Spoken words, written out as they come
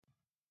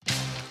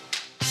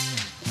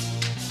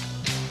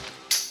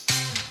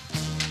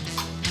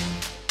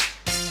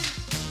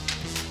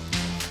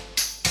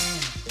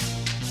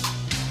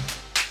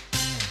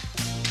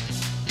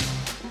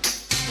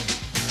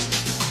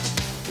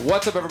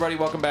What's up, everybody?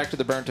 Welcome back to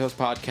the Burnt Toast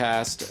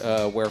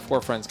Podcast, where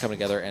four friends come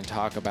together and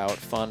talk about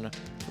fun,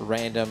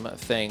 random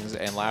things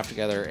and laugh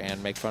together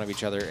and make fun of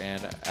each other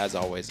and, as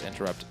always,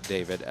 interrupt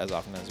David as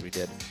often as we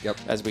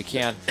as we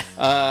can.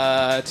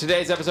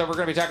 Today's episode, we're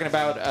going to be talking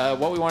about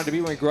what we wanted to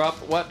be when we grew up,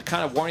 what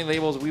kind of warning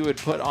labels we would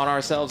put on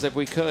ourselves if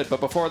we could.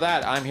 But before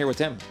that, I'm here with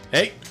Tim.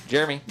 Hey.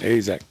 Jeremy.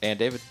 Hey, Zach. And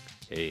David.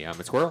 Hey, I'm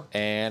a squirrel.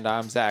 And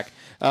I'm Zach.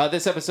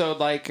 This episode,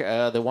 like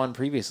the one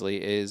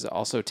previously, is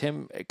also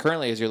Tim.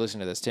 Currently, as you're listening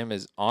to this, Tim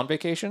is on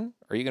vacation.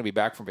 Are you going to be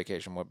back from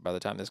vacation by the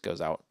time this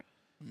goes out?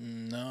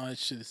 No, I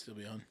should still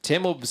be on.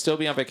 Tim will still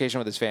be on vacation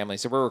with his family,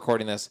 so we're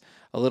recording this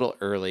a little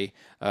early.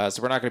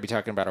 So we're not going to be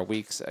talking about our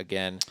weeks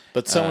again.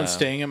 But someone's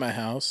staying in my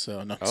house,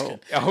 so no.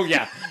 Oh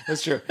yeah,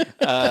 that's true.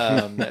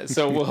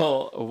 So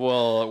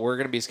we're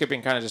going to be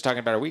skipping kind of just talking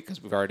about our week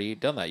because we've already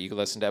done that. You can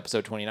listen to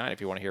episode 29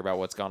 if you want to hear about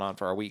what's gone on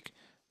for our week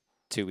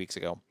 2 weeks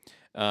ago.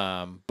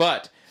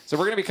 But so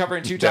we're going to be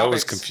covering two topics. That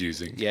was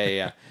confusing.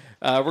 Yeah.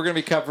 We're going to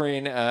be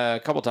covering a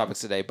couple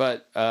topics today,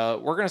 but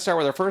we're going to start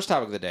with our first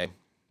topic of the day.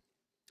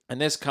 And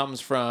this comes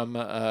from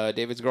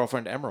David's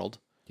girlfriend, Emerald.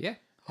 Yeah.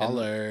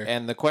 Holler.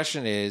 And the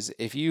question is,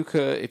 if you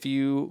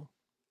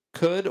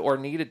could or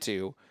needed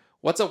to,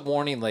 what's a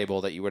warning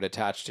label that you would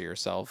attach to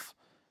yourself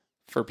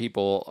for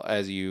people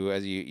as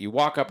you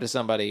walk up to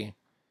somebody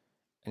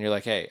and you're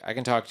like, hey, I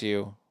can talk to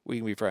you. We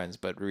can be friends,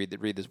 but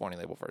read this warning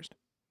label first.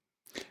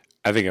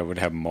 I think I would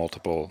have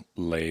multiple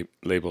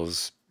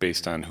labels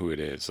based on who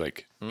it is.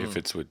 Like if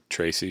it's with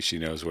Tracy, she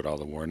knows what all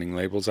the warning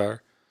labels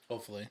are.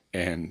 Hopefully.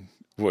 And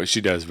what she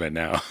does by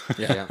now.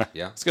 Yeah.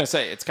 I was going to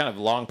say, it's kind of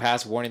long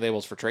past warning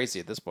labels for Tracy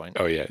at this point.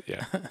 Oh, yeah.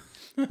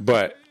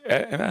 But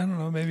and I don't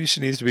know, maybe she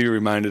needs to be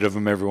reminded of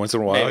them every once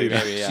in a while. Maybe,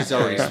 yeah. She's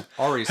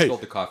already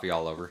spilled the coffee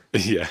all over.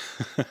 Yeah.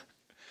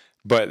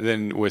 But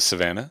then with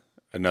Savannah,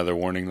 another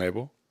warning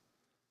label.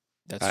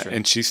 That's true.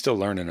 And she's still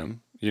learning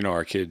them. You know,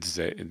 our kids,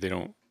 they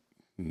don't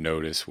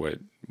notice what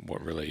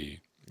really,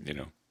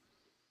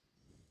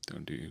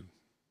 don't do.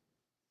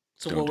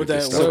 So don't what do would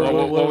this that? stuff.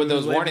 What would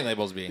those warning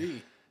labels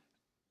be?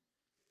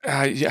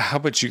 Yeah, how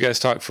about you guys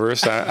talk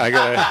first? I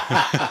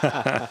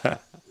gotta.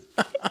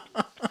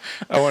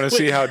 I want to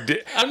see how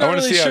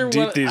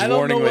deep these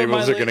warning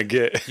labels are gonna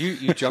get.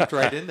 You jumped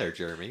right in there,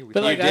 Jeremy.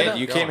 But like, You did.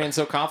 You came in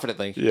so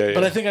confidently. Yeah.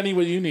 But I think I need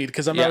what you need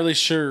because I'm not really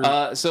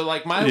sure. So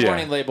like my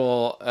warning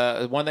label,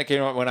 one that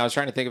came up when I was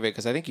trying to think of it,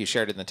 because I think you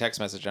shared it in the text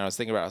message, and I was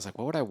thinking about it. I was like,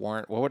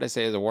 what would I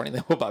say as a warning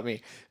label about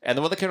me? And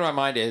the one that came to my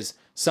mind is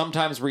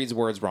sometimes reads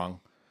words wrong.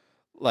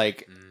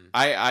 Like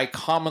I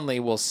commonly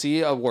will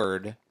see a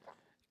word.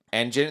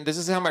 And this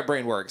is how my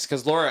brain works,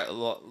 because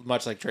Laura,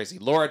 much like Tracy,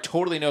 Laura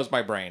totally knows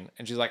my brain.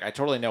 And she's like, I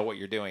totally know what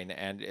you're doing,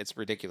 and it's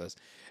ridiculous.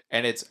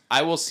 And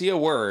I will see a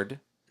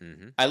word,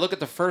 I look at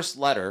the first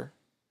letter,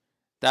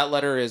 that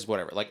letter is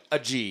whatever, like a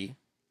G,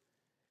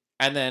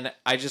 and then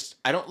I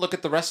don't look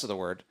at the rest of the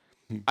word.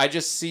 I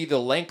just see the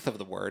length of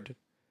the word,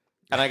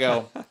 and I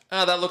go,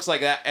 oh, that looks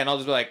like that. And I'll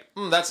just be like,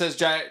 that says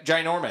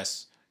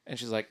ginormous. And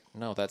she's like,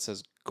 no, that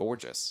says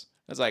gorgeous.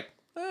 It's like,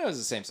 it was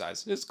the same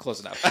size. It's close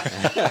enough.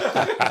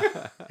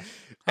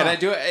 And I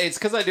do it. It's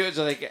because I do it just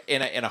like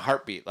in a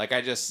heartbeat. Like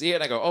I just see it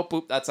and I go, oh,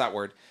 boop, that's that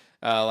word.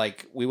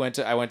 Like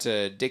I went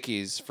to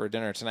Dickie's for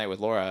dinner tonight with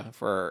Laura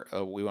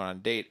we went on a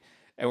date,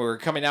 and we were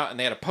coming out and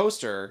they had a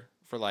poster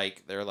for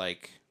they're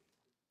like,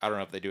 I don't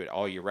know if they do it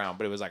all year round,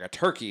 but it was like a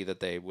turkey that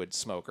they would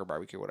smoke or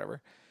barbecue or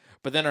whatever.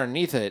 But then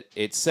underneath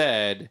it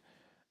said,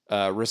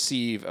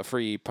 receive a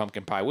free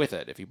pumpkin pie with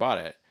it if you bought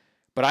it.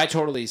 But I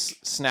totally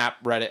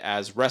read it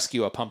as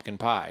rescue a pumpkin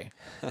pie.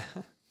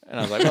 And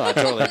I was like,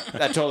 well,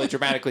 that totally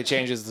dramatically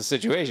changes the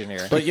situation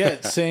here. But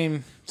yeah,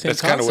 same That's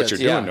concept. kind of what you're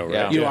doing, though,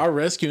 right? You are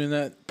rescuing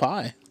that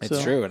pie.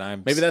 It's true,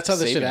 and maybe that's how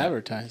they should saving it.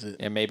 advertise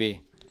it. Yeah,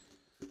 maybe.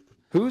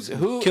 Who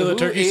Kill a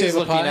turkey, is save a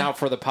looking pie? out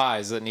for the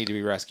pies that need to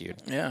be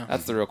rescued? Yeah.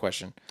 That's the real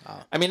question.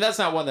 I mean, that's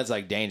not one that's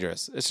like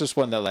dangerous. It's just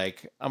one that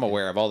like I'm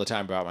aware of all the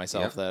time about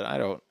myself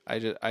that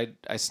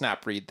I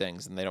snap read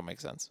things and they don't make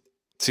sense.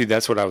 See,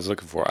 that's what I was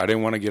looking for. I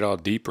didn't want to get all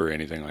deep or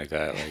anything like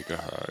that.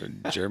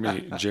 Like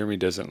Jeremy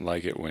doesn't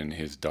like it when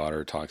his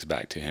daughter talks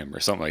back to him or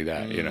something like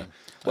that.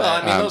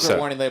 Well, I mean, those are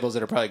warning labels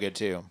that are probably good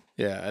too.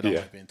 Yeah, I don't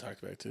like being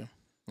talked back to. Yeah.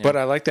 But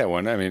I like that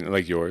one. I mean,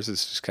 like yours,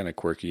 it's just kind of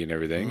quirky and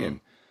everything.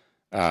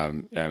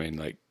 And I mean,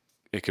 like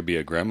it could be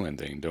a gremlin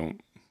thing. Don't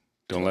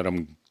let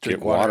them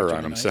get water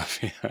on himself.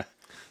 Yeah,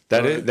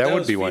 that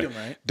would be one. Them,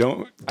 right?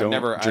 Don't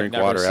drink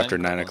water after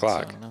 9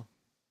 o'clock.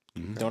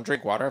 Don't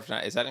drink water after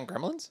 9. Is that in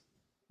Gremlins?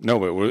 No,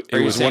 but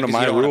it was one of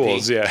my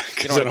rules. Yeah,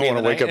 because I don't want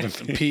to wake up and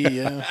pee.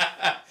 Yeah.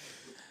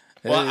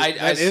 Well,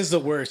 that is the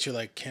worst. You're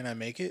like, can I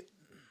make it?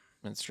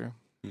 That's true.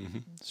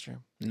 That's true.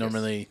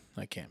 Normally,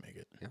 I can't make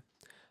it. Yeah.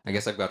 I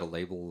guess I've got a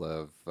label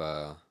of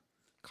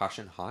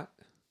caution hot.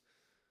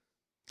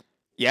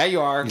 Yeah,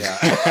 you are.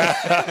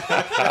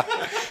 Yeah.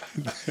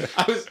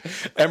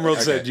 Emerald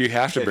said you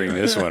have to bring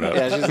this one up.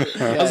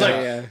 I was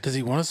like, does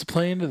he want us to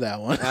play into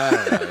that one?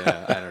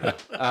 I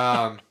don't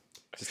know.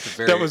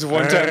 That was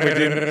one time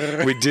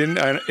we didn't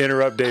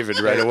interrupt David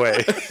right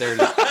away.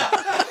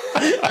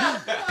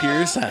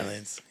 Pure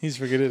silence. He's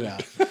figured it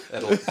out.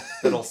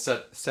 That'll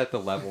set the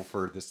level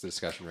for this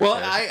discussion right Well,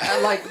 there.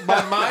 I like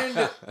my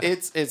mind.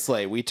 It's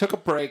late. We took a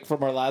break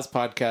from our last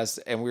podcast,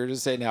 and we were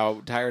just saying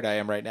how tired I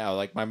am right now.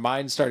 Like my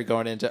mind started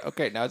going into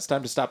okay, now it's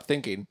time to stop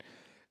thinking.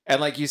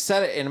 And like you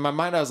said it, and in my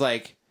mind, I was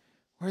like,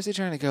 "Where's he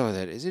trying to go with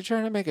it? Is he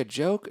trying to make a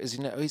joke? Is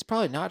he? He's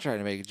probably not trying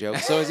to make a joke.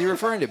 So is he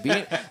referring to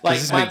being like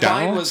this my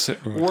mind was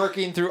McDonald's?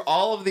 working through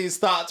all of these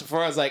thoughts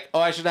before I was like, oh,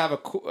 I should have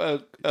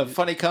a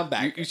funny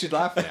comeback. you should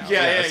laugh now.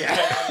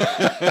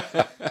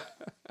 yeah.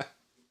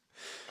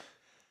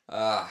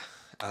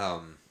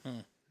 Um,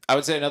 I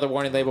would say another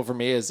warning label for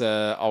me is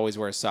always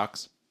wear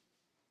socks.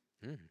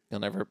 You'll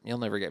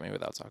never get me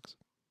without socks.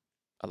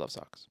 I love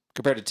socks.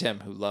 Compared to Tim,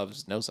 who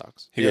loves no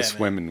socks. He Yeah, goes man.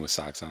 swimming with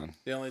socks on.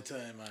 The only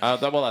time Well,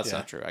 that's Yeah.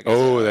 not true. I guess.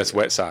 Oh, that's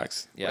wet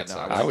socks. Yeah, wet no,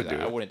 socks. I would do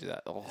that. it. I wouldn't do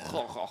that.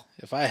 Oh.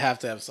 if I have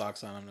to have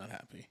socks on, I'm not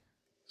happy.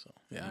 So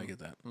yeah, I get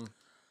that.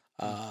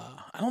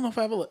 I don't know if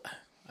I have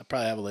I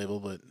probably have a label,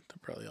 but they're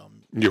probably all.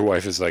 Your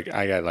wife is like,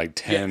 I got like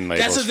 10 labels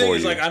That's the thing. for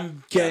Is you. like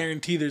I'm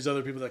guaranteed there's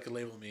other people that could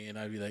label me, and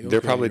I'd be like, They're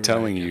okay, probably you're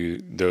telling right. you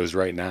those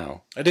right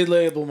now. I did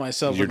label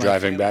myself. You're with my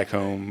driving family. back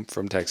home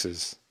from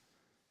Texas,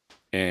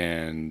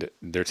 and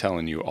they're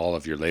telling you all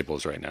of your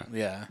labels right now.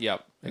 Yeah.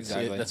 Yep,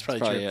 exactly. That's probably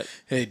true. it.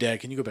 Hey,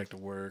 Dad, can you go back to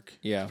work?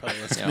 Yeah. Probably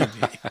less than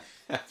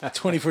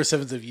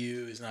 24/7 of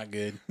you is not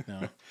good.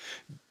 No.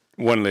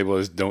 One label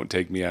is "Don't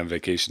take me on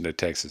vacation to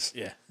Texas."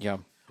 Yeah. Yeah.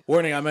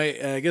 Warning.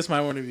 I guess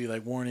my warning would be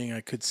like warning. I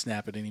could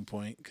snap at any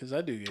point because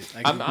I do get.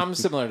 I'm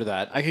similar to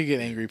that. I could get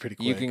angry pretty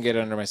quick. You can get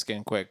under my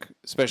skin quick,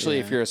 especially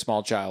if Yeah. you're a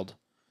small child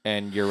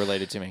and you're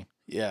related to me.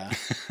 Yeah.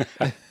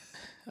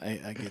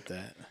 I get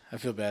that. I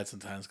feel bad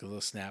sometimes because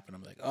I'll snap and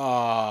I'm like,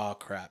 oh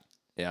crap.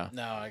 Yeah.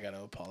 Now I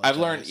gotta apologize. I've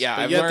learned- yeah,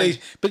 but I've yet learned-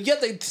 but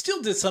yet they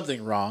still did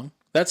something wrong.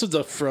 That's what's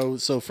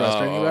so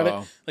frustrating about it.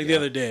 Oh, Like the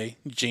other day,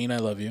 Gene, I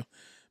love you,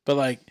 but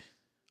like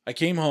I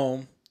came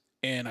home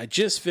and I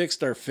just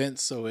fixed our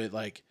fence so it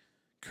like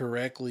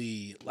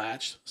correctly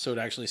latched, so it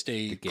actually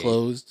stayed gate.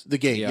 closed. The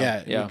gate, Yeah,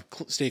 it yeah.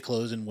 would stay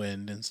closed in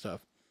wind and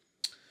stuff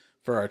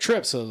for our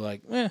trip. So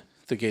like,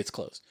 the gate's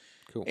closed.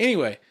 Cool.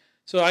 Anyway,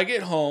 so I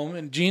get home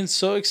and Gene's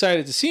so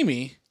excited to see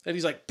me that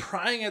he's like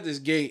prying at this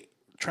gate,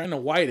 trying to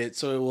white it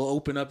so it will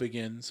open up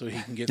again so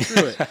he can get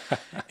through it.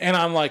 And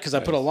I'm like, because I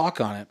put a lock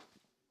on it.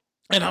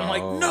 And I'm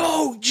like,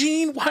 no,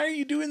 Gene, why are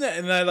you doing that?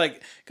 And I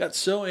like got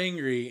so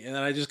angry, and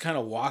then I just kind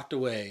of walked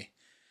away.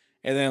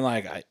 And then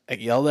like I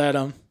yelled at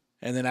him,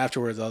 and then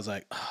afterwards I was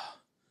like, oh.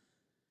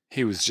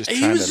 He was just He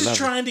trying was to just love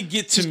trying to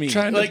get to me,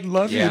 trying like to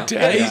love yeah. your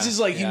dad. he's just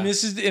like Yeah. he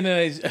misses, and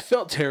I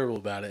felt terrible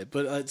about it.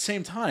 But at the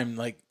same time,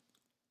 like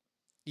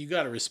you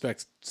got to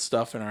respect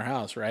stuff in our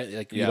house, right?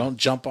 Like you Yeah. don't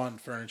jump on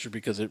furniture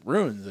because it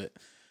ruins it.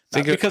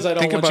 Think Not because I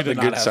don't think want about you to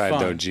the not good have side, fun.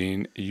 though,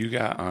 Gene. You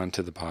got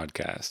onto the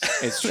podcast.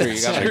 It's true. You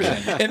got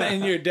to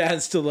and your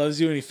dad still loves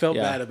you, and he felt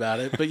Yeah. bad about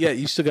it. But yeah,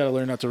 you still got to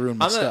learn not to ruin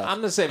my stuff.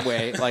 I'm the same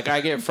way. Like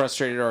I get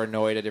frustrated or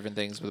annoyed at different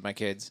things with my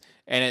kids,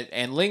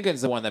 and Lincoln's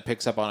the one that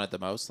picks up on it the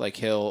most. Like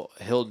he'll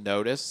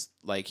notice,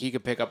 like he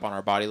could pick up on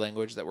our body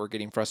language that we're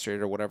getting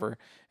frustrated or whatever,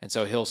 and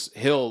so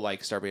he'll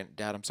like start being,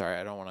 Dad, I'm sorry,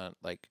 I don't want to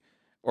like,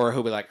 or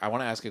he'll be like, I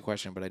want to ask a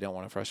question, but I don't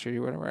want to frustrate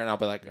you or whatever, and I'll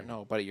be like,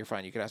 no, buddy, you're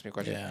fine, you can ask me a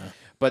question. Yeah.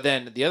 But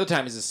then the other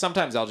time is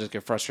sometimes I'll just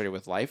get frustrated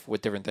with life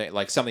with different things,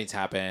 like something's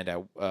happened,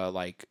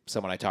 like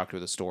someone I talked to at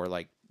the store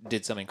like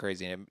did something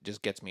crazy and it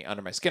just gets me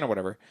under my skin or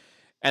whatever.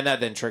 And that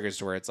then triggers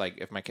to where it's like,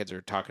 if my kids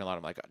are talking a lot,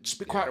 I'm like, just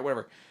be quiet or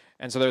whatever.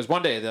 And so there was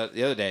one day,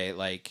 the other day,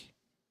 like,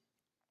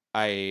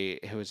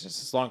 it was just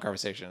this long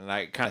conversation and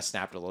I kind of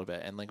snapped a little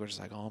bit. And Link was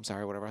just like, oh, I'm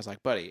sorry, whatever. I was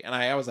like, buddy. And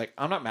I was like,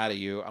 I'm not mad at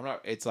you.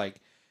 It's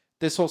like,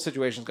 this whole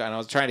situation's gone. I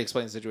was trying to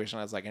explain the situation.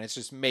 I was like, and it's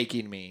just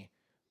making me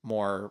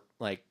more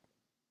like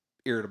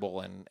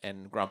irritable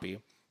and grumpy.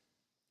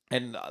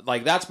 And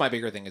like, that's my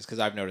bigger thing is because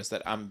I've noticed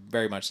that I'm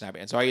very much snappy.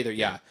 And so I either,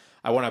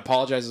 I want to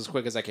apologize as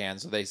quick as I can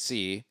so they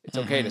see it's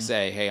okay to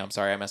say, hey, I'm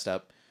sorry, I messed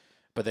up.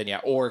 But then,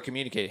 or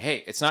communicate,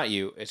 hey, it's not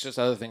you. It's just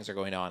other things are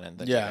going on. And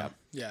then, Yeah.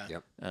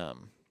 Yep.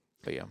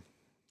 But yeah.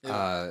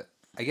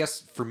 I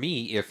guess for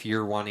me, if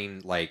you're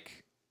wanting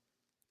like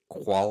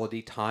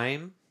quality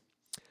time,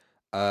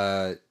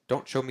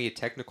 don't show me a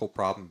technical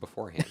problem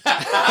beforehand.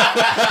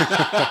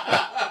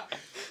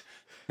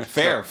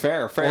 Fair.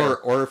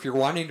 Or if you're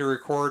wanting to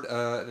record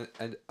a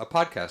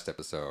podcast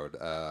episode,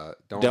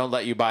 Don't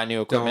let you buy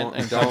new equipment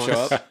and don't come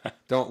show up.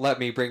 Don't let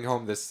me bring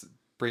over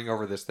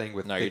this thing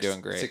with No, you're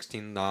doing great.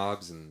 16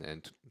 knobs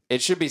and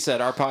It should be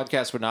said, our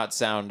podcast would not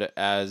sound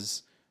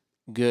as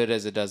good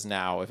as it does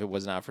now if it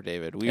was not for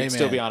David. We would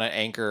still be on an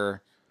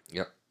Anchor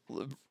yep.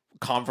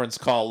 conference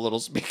call little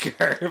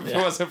speaker if it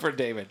wasn't for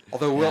David.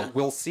 Although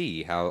we'll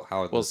see how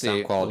the see.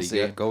 sound quality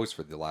We'll see. goes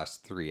for the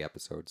last 3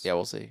 episodes. Yeah,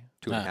 we'll see.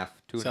 Two and a half.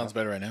 Sounds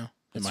better right now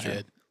in my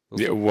head.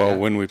 Yeah, well,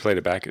 when we played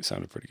it back, it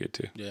sounded pretty good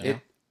too. Yeah.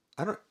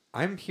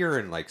 I'm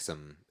hearing like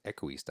some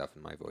echoey stuff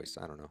in my voice.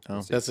 I don't know.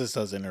 We'll see. That's just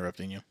us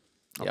interrupting you.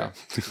 Yeah.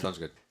 Sounds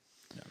good.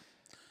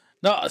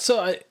 No,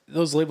 so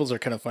those labels are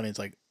kind of funny. It's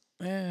like,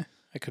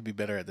 I could be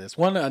better at this.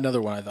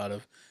 Another one I thought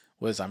of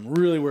was I'm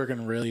really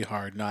working really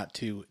hard not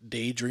to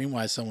daydream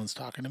while someone's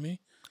talking to me.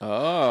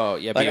 Oh,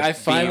 yeah. Like I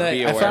find be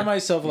I aware. find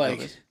myself Be like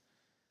focused.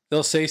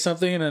 they'll say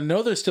something and I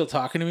know they're still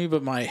talking to me,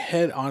 but my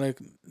head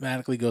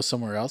automatically goes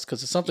somewhere else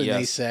because it's something they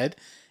Yes. said,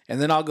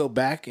 and then I'll go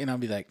back and I'll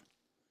be like,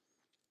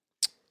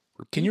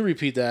 "Can you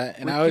repeat that?"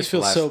 And I always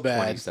Repeat the feel so last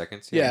 20 bad.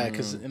 seconds. Yeah,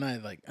 because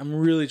I'm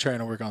really trying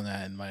to work on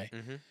that in my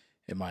Mhm.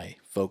 in my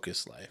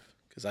focus life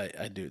because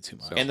I do it too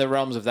much. In the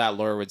realms of that,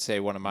 Laura would say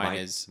one of mine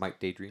is Might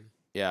daydream.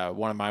 yeah.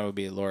 One of mine would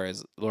be Laura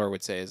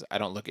would say is I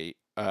don't look at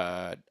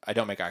I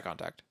don't make eye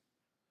contact.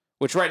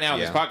 Which right now in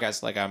this Yeah.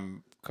 podcast, like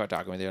I'm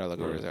talking with you, I look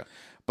over there.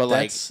 But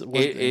like That's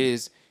one it thing.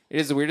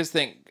 is the weirdest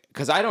thing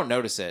because I don't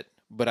notice it,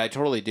 but I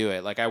totally do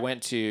it. Like I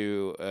went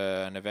to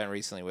an event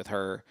recently with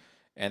her,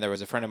 and there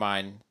was a friend of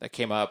mine that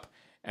came up,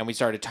 and we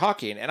started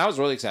talking, and I was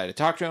really excited to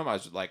talk to him. I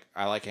was like,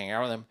 I like hanging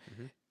out with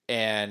him,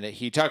 and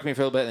he talked to me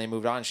for a little bit, and they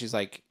moved on. And she's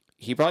like,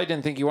 he probably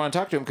didn't think you want to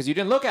talk to him because you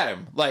didn't look at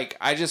him. Like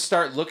I just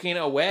start looking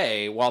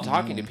away while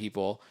talking to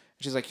people.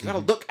 She's like, you got to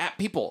look at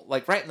people,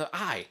 like right in the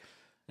eye.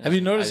 Have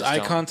you noticed I just eye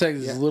don't. contact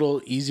is Yeah. a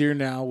little easier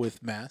now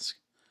with mask?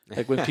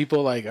 Like when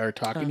people like are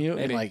talking to you and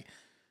maybe. like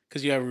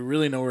because you have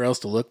really nowhere else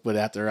to look but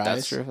at their eyes.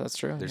 That's true. That's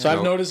true. There's So I've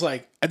no- noticed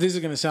like this is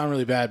gonna sound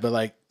really bad, but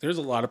like there's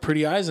a lot of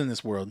pretty eyes in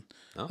this world.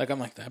 Oh. Like I'm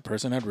like that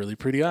person had really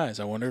pretty eyes.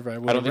 I wonder if I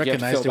would I have don't think you have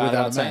to recognized feel it bad without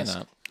a about saying mask.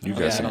 that. You Yeah,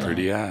 got I some don't know.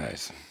 pretty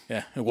eyes.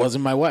 Yeah, it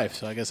wasn't my wife,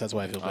 so I guess that's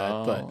why I feel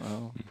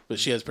bad. But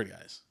she has pretty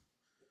eyes.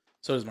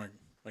 So does my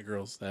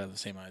girls that have the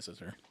same eyes as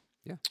her.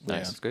 Yeah,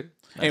 Nice. that's good.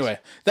 Anyway,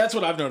 that's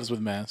what I've noticed with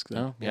masks.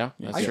 though. Oh, yeah,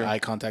 that's Eye- true. Eye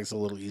contact's a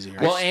little easier.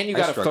 Well, and you I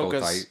got to struggle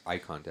with focus. eye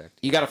contact.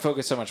 You got to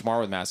focus so much more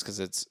with masks because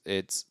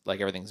it's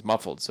like everything's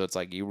muffled. So it's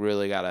like you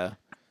really got to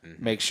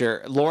make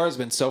sure. Laura's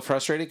been so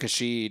frustrated because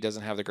she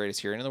doesn't have the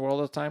greatest hearing in the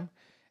world at the time,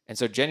 and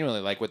so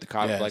genuinely, like with the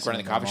coffee, Yeah, like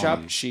running the some coffee of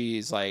them shop,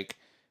 she's like,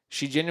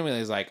 she genuinely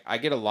is like, I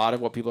get a lot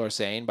of what people are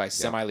saying by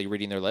semi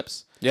reading their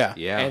lips, yeah.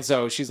 Yeah, and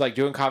so she's like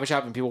doing coffee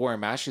shop and people wearing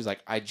masks. She's like,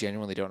 I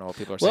genuinely don't know what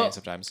people are saying Well,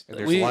 sometimes.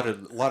 there's we- a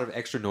lot of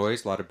extra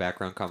noise, a lot of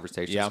background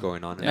conversations Yeah.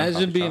 going on. in a Imagine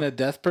coffee being shop. a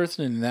deaf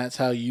person and that's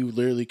how you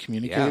literally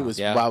communicate Yeah. was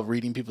Yeah. while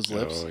reading people's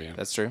lips. Oh yeah.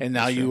 That's true. And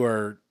now That's true. you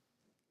are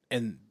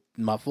and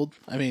muffled.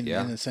 I mean,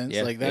 Yeah. in a sense,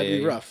 Yeah. like that'd Yeah,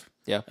 be yeah, rough.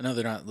 yeah. I know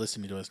they're not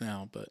listening to us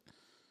now, but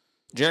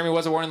Jeremy,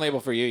 what's a warning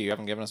label for you? You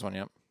haven't given us one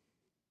yet.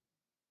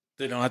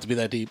 they don't have to be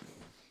that deep.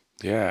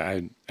 Yeah,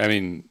 I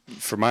mean,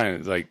 for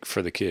mine, like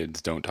for the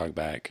kids, don't talk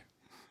back.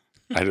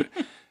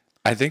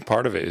 I think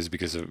part of it is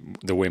because of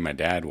the way my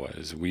dad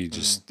was. We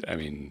just, I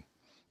mean,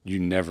 you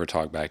never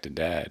talk back to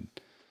dad,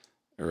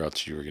 or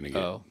else you were gonna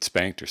get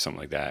spanked or something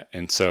like that.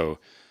 And so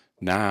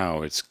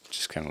now it's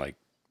just kind of like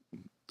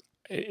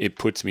it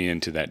puts me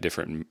into that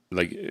different,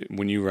 like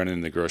when you run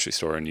in the grocery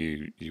store and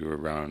you were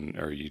around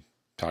or you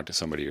talk to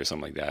somebody or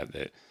something like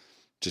that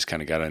just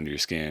kind of got under your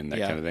skin, that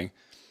kind of thing.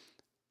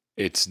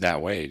 It's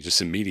that way,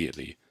 just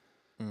immediately.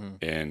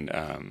 And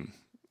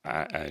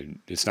I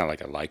it's not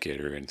like I like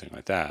it or anything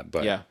like that,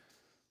 but Yeah.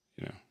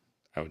 you know,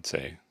 I would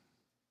say,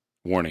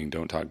 warning: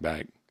 don't talk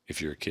back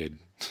if you're a kid.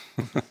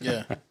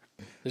 Yeah.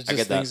 There's I just get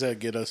that. things that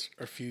get us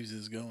our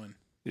fuses going.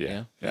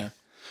 Yeah,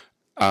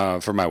 Yeah.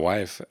 For my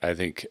wife, I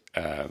think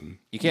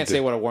You can't say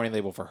what a warning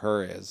label for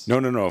her is.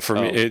 no. For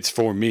me, it's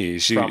for me.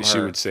 She From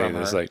her, would say from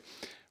this her. like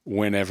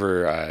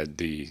whenever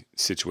the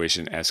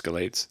situation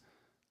escalates,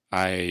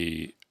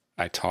 I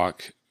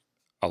talk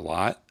a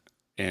lot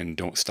and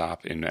don't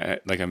stop, and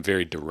like I'm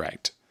very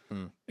direct.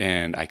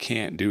 And I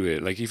can't do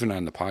it. Like even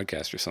on the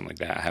podcast or something like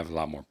that, I have a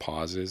lot more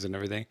pauses and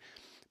everything,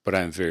 but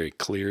I'm very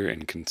clear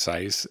and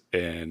concise.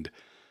 And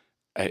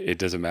it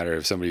doesn't matter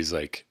if somebody's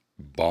like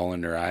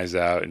bawling their eyes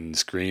out and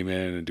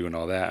screaming and doing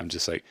all that. I'm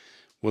just like,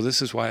 well, this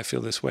is why I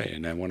feel this way.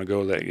 And I want to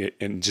go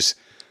and just,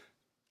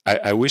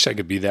 I wish I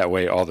could be that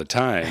way all the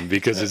time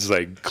because it's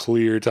like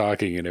clear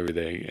talking and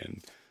everything.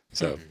 And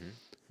so,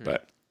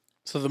 but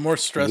So the more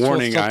stressful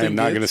warning, I something am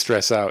not going to gets-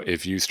 stress out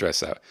if you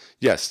stress out.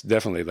 Yes,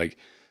 definitely. Like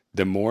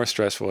the more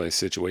stressful a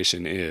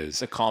situation is,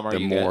 The calmer the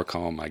you more get.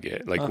 calm I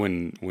get. Like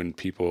when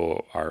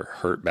people are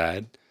hurt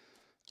bad,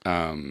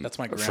 That's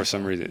my for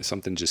some grandpa. reason,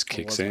 something just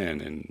kicks was my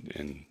in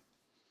and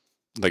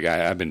like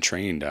I've been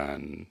trained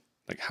on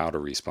like how to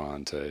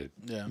respond to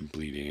Yeah.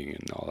 bleeding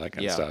and all that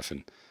kind Yeah. of stuff.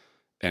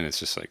 And it's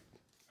just like,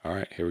 all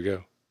right, here we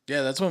go.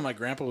 Yeah, that's what my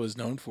grandpa was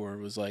known for.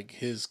 Was like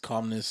his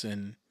calmness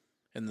in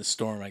the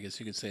storm. I guess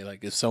you could say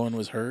like if someone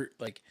was hurt,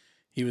 like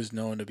he was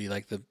known to be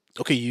like the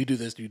okay, you do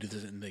this,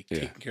 and like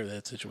taking care of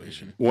that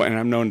situation. Well, and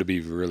I'm known to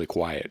be really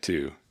quiet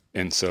too.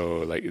 And so,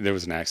 like, there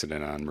was an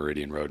accident on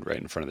Meridian Road right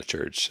in front of the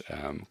church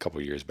a couple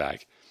of years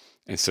back.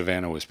 And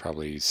Savannah was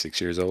probably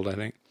 6 years old, I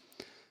think.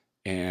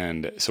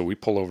 And so we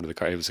pull over to the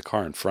car. It was a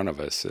car in front of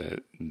us.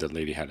 The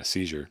lady had a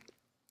seizure,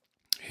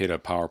 hit a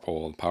power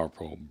pole. The power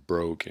pole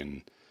broke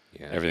and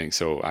everything.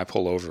 So I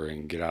pull over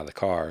and get out of the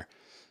car.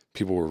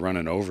 People were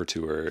running over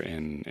to her,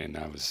 and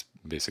I was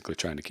basically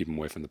trying to keep them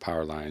away from the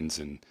power lines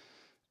and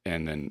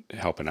then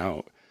helping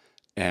out.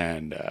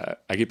 And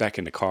I get back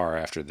in the car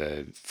after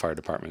the fire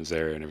department was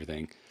there and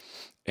everything.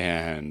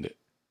 And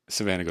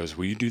Savannah goes,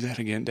 "Will you do that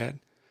again, Dad?"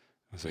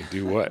 I was like,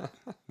 "Do what?"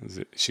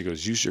 She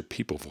goes, "Use your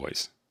people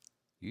voice."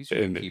 Use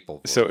your And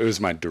people. so it was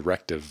my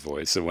directive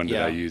voice, the one that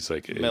Yeah. I use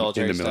like in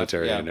Military the stuff,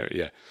 military. yeah. And,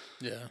 yeah.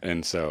 Yeah.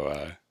 And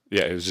so,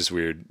 yeah, it was just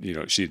weird. You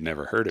know, she'd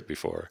never heard it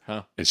before.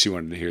 Huh. And she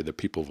wanted to hear the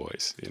people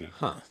voice, you know.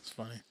 Huh. It's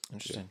funny.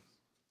 Interesting.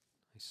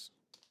 Nice.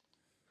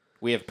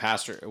 We have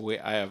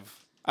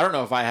I don't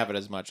know if I have it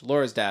as much.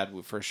 Laura's dad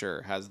for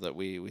sure has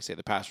we say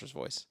the pastor's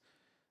voice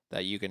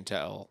that you can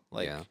tell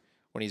like Yeah.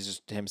 when he's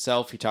just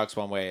himself, he talks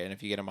one way, and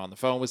if you get him on the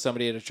phone with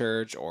somebody at a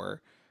church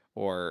or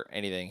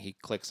anything, he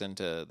clicks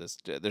into this.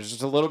 There's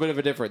just a little bit of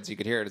a difference. You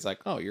could hear it. It's like,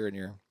 oh, you're in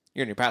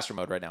your pastor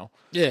mode right now.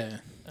 Yeah.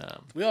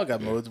 Um, We all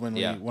got modes when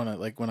Yeah. we want to,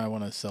 like when I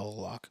want to sell a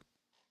lock.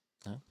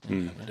 oh, I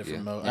have a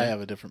different mode. Yeah. I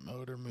have a different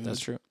mode or mood.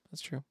 that's true.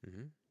 That's true.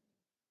 Mm-hmm.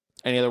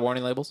 Any other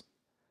warning labels?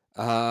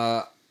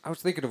 I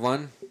was thinking of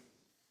one.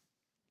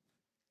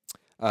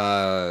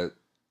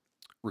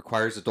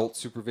 Requires adult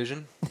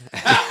supervision.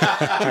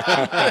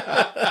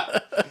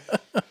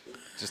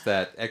 Just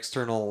that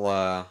external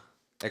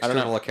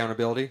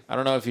accountability. I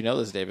don't know if you know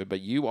this, David, but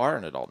you are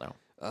an adult now.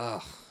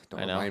 Ugh, don't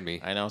I know. remind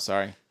me. I know.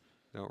 Sorry.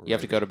 Don't You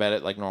have to remind go to bed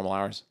at like normal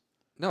hours.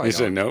 me. No, I You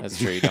said don't. nope. That's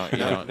true. You don't. You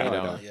don't. You No,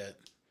 don't. not yet.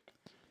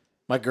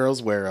 My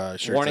girls wear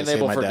shirts Warning that say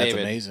label my for dad's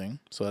David. amazing,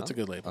 so that's a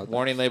good label. Okay.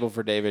 Warning label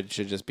for David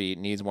should just be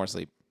needs more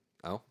sleep.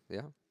 Oh,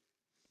 yeah.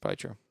 Probably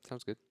true.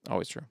 Sounds good.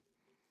 Always true.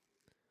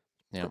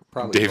 Yeah.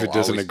 Probably David will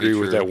doesn't always be agree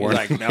with true. that He's warning.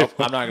 like, nope,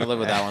 I'm not gonna live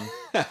with that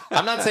one.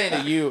 I'm not saying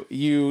that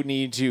you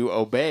need to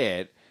obey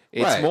it.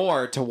 It's Right.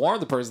 more to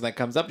warn the person that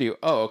comes up to you.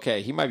 Oh,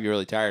 okay, he might be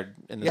really tired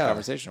in this Yeah.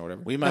 conversation or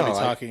whatever. We might No, be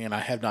I- talking, and I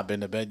have not been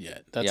to bed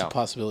yet. That's Yeah. a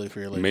possibility for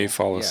your label. May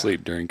fall Yeah.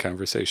 asleep during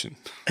conversation.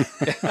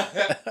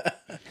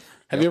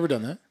 Have you ever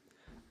done that?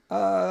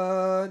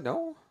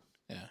 No.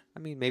 Yeah. I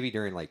mean, maybe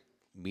during like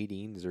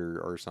meetings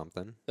or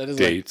something. That is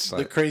Dates.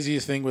 like the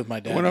craziest thing with my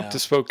dad. I went now. up to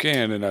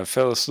Spokane and I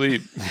fell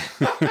asleep.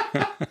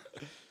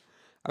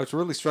 I was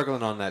really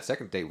struggling on that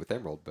second date with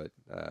Emerald, but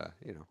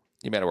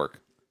You made it work.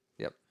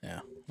 Yep. Yeah.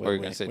 What were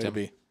you gonna say, way to Tim?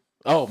 be.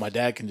 Oh, my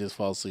dad can just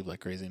fall asleep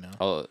like crazy now.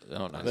 Oh,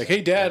 nice. Like,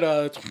 hey, Dad,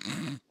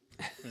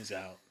 he's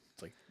out.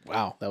 It's like,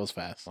 wow, that was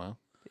fast. Wow.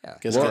 Yeah.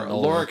 Guess getting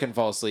older. Laura can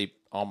fall asleep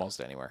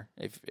almost anywhere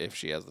if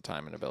she has the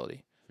time and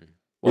ability. We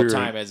Well, were-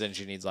 time as in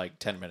she needs like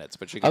 10 minutes,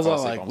 but she I can was fall all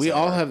asleep. like, almost we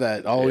all anywhere. have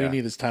that. All we Yeah.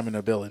 need is time and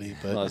ability.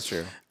 But Well, that's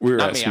true. We were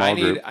Not a me. small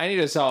group. I need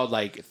a solid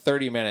like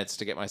 30 minutes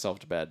to get myself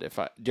to bed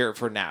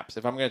for naps.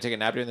 If I'm going to take a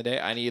nap during the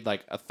day, I need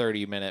like a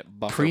 30-minute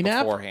buffer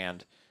Pre-nap?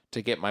 beforehand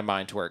to get my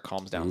mind to where it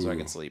calms down so I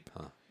can sleep.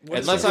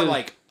 What's Unless the- I'm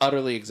like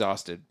utterly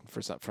exhausted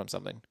from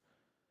something.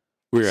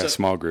 We were So- a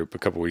small group a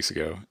couple weeks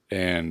ago,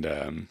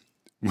 and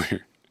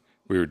we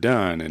were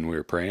done, and we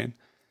were praying,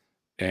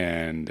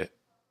 and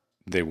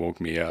they woke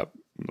me up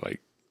like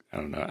I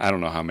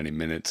don't know how many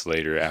minutes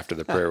later after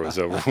the prayer was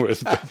over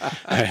with. But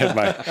I had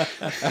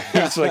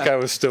it was like I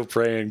was still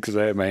praying because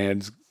I had my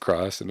hands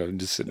crossed, and I'm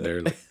just sitting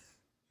there. Like,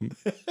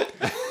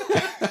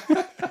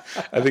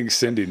 I think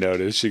Cindy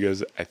noticed. She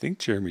goes, "I think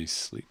Jeremy's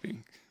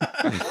sleeping."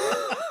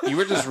 You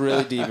were just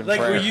really deep in like,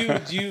 prayer.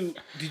 did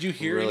you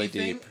hear Really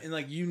anything? deep. And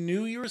like, you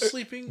knew you were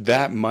sleeping?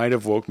 That might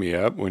have woke me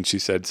up when she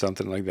said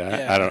something like that.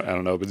 Yeah. I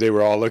don't know, but they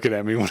were all looking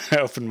at me when I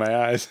opened my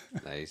eyes.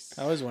 Nice.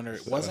 I always wonder,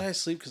 was I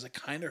asleep? Because I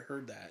kind of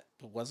heard that.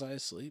 But was I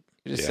asleep?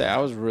 You just Yeah. say I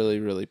was really,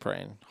 really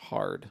praying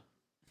hard.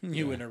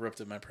 You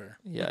interrupted my prayer.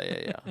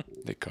 Yeah.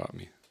 They caught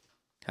me.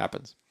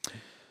 Happens.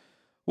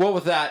 Well,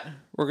 with that,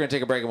 we're going to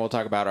take a break and we'll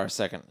talk about our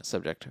second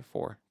subject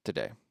for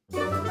today.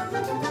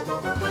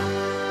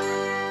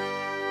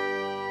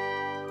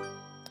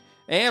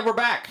 And we're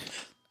back.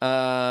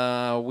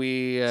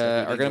 We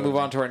are going to move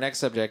on to our next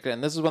subject,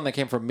 and this is one that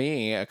came from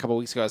me a couple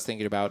weeks ago. I was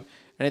thinking about,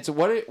 and it's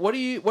what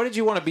did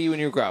you want to be when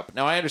you grew up?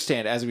 Now I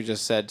understand, as we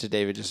just said to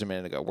David just a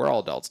minute ago, we're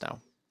all adults now.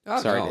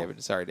 Oh, Sorry, no.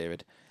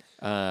 David.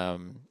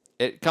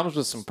 It comes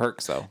with some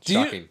perks though.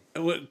 Shocking.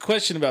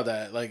 Question about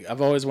that. Like,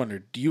 I've always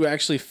wondered, do you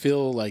actually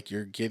feel like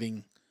you're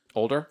getting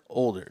Older?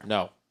 older?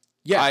 No.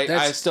 Yeah,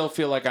 I still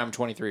feel like I'm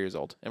 23 years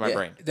old in my yeah,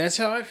 brain. That's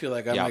how I feel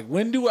like. I'm Yeah. like,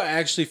 when do I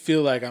actually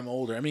feel like I'm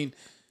older? I mean,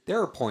 There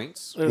are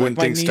points. like, When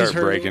my things knees start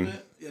hurt a little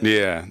breaking. bit.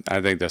 Yeah,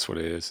 I think that's what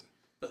it is.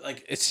 But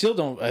like, it still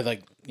don't. I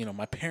like,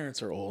 my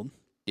parents are old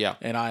Yeah.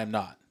 and I am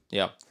not.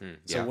 Yeah. So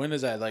Yeah. when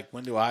is that? Like,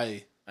 when do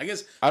I? I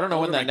guess I don't know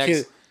when that my next.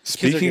 kids are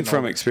Speaking getting from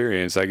older.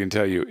 experience, I can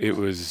tell you it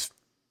was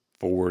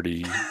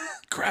 40.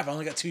 Crap, I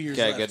only got 2 years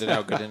Okay, left. good to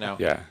know. Good to know.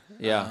 Yeah.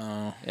 Yeah.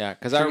 Oh. Yeah.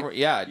 Because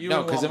you no,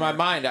 and because in my Walmart.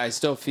 mind, I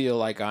still feel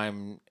like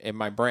I'm in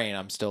my brain,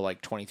 I'm still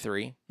like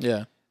 23.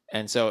 Yeah.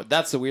 And so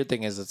that's the weird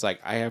thing is it's like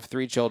I have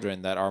 3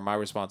 children that are my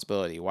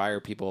responsibility. Why are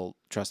people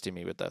trusting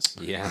me with this?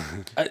 Yeah.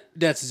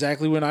 That's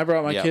exactly when I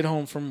brought my Yeah. kid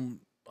home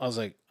from. I was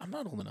like, I'm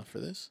not old enough for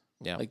this.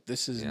 Yeah. Like,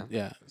 this is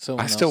Yeah. So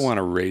I still want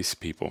to race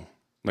people.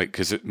 Like,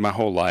 because my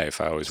whole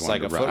life I always It's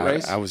wanted like to a run. foot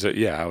race? I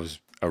was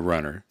a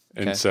runner.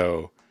 And Okay.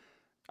 so.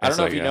 I don't it's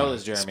know like, if you know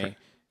it's this, Jeremy.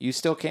 You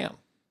still can.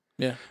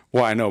 Yeah.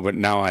 Well, I know, but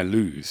now I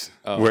lose.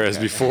 Oh, Whereas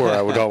okay. before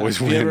I would always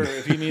If you, win.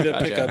 if you need a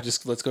Gotcha. pickup,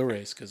 just let's go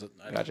race because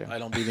Gotcha. I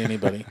don't beat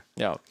anybody.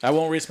 Yeah. I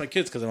won't race my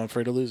kids because I'm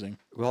afraid of losing.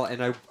 Well,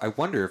 and I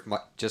wonder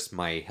if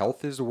my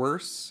health is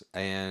worse,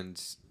 and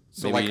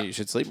so Maybe like you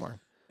should sleep more.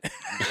 and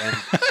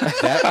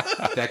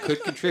that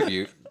could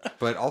contribute.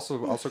 but also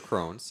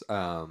Crohn's.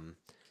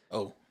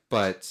 Oh,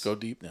 But go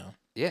deep now.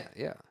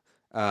 yeah.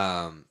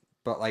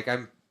 But like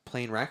I'm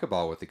playing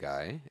racquetball with the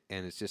guy,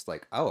 and it's just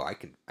like, oh, I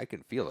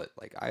can feel it.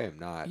 Like I am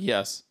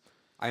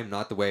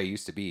not the way I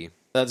used to be.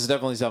 That's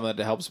definitely something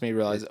that helps me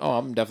realize, oh,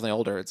 I'm definitely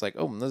older. It's like,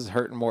 oh, this is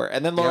hurting more.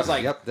 And then Laura's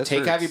this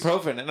take hurts.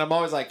 ibuprofen. And I'm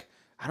always like,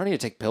 I don't need to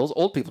take pills.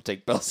 Old people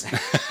take pills.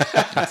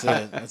 That's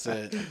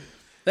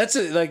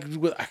it. Like,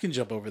 I can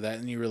jump over that,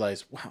 and you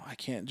realize, wow, I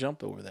can't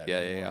jump over that. Yeah.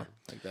 anymore.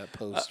 Like that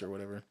post or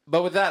whatever.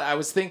 But with that, I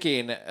was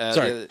thinking.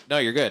 Sorry. No,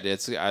 you're good.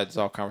 It's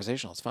all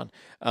conversational. It's fun.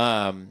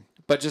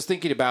 But just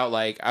thinking about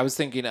I was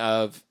thinking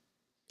of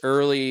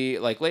early,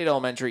 late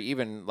elementary,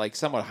 even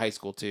somewhat high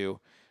school too.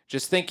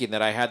 Just thinking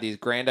that I had these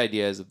grand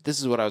ideas of this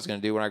is what I was going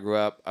to do when I grew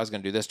up. I was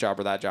going to do this job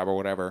or that job or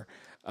whatever.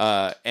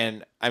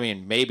 And I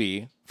mean,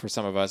 maybe for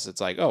some of us, it's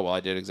like, oh, well,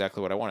 I did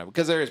exactly what I wanted,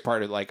 because there is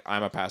part of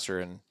I'm a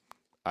pastor and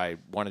I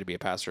wanted to be a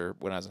pastor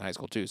when I was in high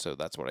school too. So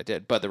that's what I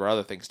did. But there were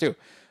other things too.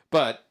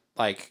 But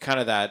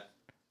kind of that,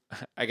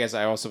 I guess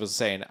I also was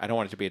saying, I don't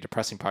want it to be a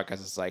depressing podcast.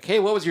 It's like, hey,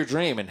 what was your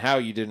dream and how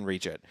you didn't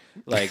reach it?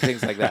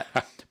 Things like that.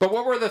 But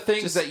what were the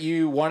things that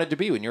you wanted to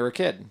be when you were a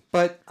kid?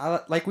 But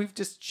we've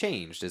just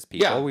changed as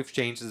people. Yeah. We've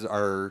changed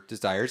our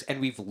desires,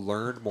 and we've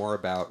learned more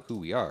about who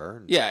we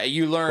are. Yeah,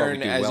 you learn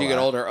do as well you get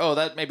at. older. Oh,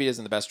 that maybe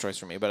isn't the best choice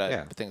for me,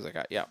 but things like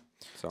that. Yeah.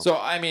 So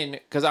I mean,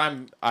 because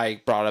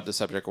I brought up the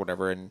subject or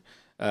whatever, and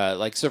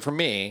so for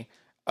me,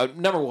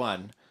 number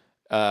one,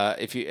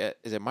 if you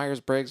is it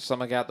Myers-Briggs or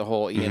something like that, the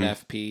whole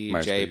ENFP,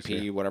 Myers-Briggs,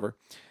 JP, whatever.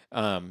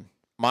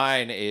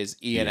 Mine is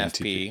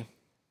ENFP.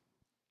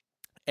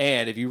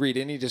 And if you read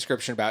any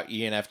description about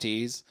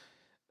ENFTs,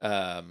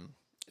 or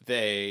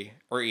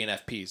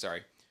ENFP,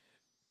 sorry,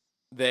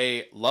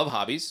 they love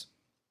hobbies.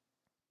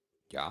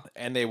 Yeah.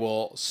 And they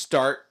will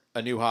start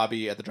a new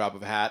hobby at the drop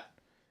of a hat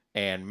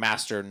and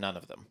master none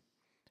of them.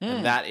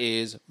 And that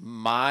is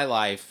my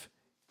life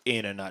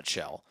in a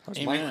nutshell. How's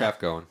Minecraft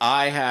going?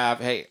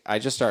 I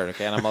just started,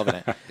 okay, and I'm loving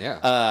it.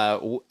 Yeah.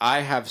 I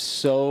have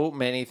so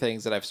many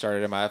things that I've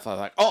started in my life. I was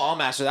like, oh, I'll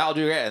master that, I'll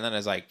do it. And then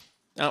it's like,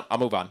 oh, I'll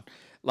move on.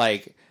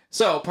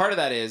 So part of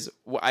that is,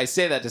 I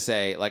say that to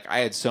say,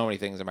 I had so many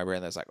things in my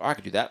brain that's like, oh, I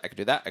could do that, I could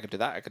do that, I could do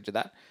that, I could do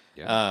that.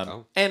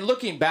 Yeah. And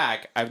looking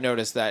back, I've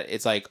noticed that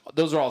it's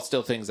those are all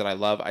still things that I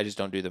love. I just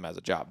don't do them as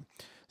a job.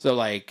 So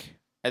I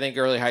think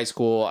early high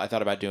school, I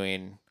thought about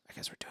doing, I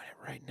guess we're doing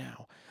it right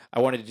now.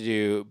 I wanted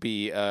to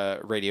be a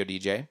radio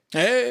DJ.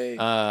 Hey.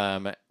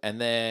 And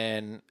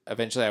then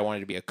eventually I wanted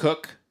to be a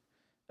cook,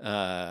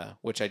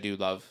 which I do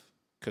love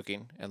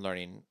cooking and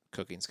learning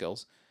cooking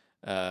skills.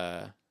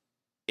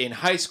 In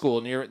high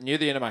school, near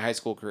the end of my high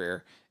school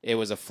career, it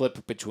was a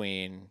flip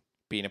between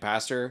being a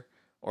pastor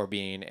or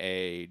being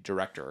a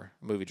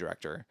movie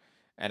director.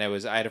 And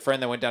I had a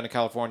friend that went down to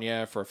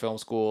California for a film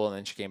school, and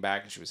then she came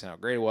back and she was saying how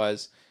great it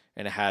was,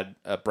 and it had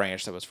a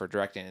branch that was for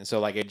directing. And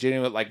so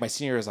my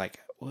senior was like,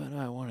 what do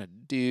I want to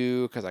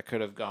do? Because I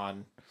could have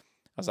gone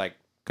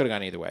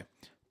either way,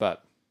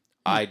 but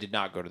I did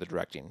not go to the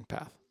directing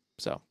path.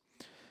 So,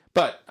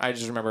 but I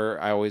just remember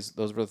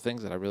those were the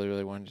things that I really,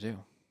 really wanted to do.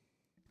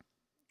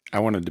 I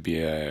wanted to be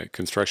a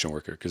construction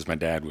worker because my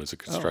dad was a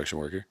construction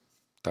worker.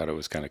 Thought it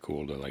was kind of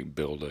cool to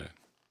build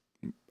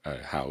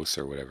a house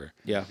or whatever.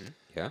 Yeah. Mm-hmm.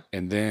 Yeah.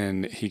 And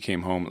then he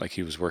came home,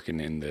 he was working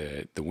in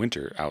the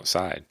winter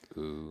outside.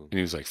 Ooh. And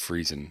he was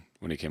freezing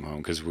when he came home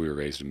because we were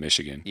raised in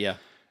Michigan. Yeah.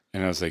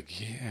 And I was like,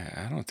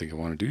 yeah, I don't think I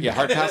want to do that. Yeah,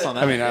 hard pass on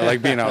that. I mean, I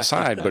like being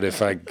outside, but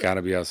if I got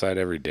to be outside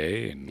every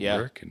day and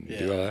work and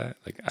do all that,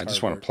 I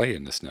just want to play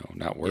in the snow,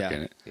 not work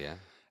in it. Yeah.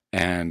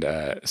 And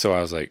so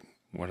I was like,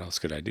 what else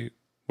could I do?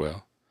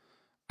 Well,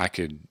 I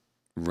could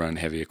run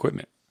heavy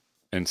equipment.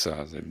 And so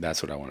I was like,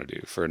 that's what I want to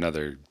do. For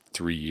another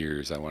 3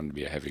 years, I wanted to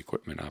be a heavy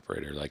equipment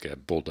operator, like a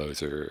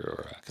bulldozer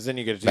or a because then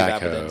you get to do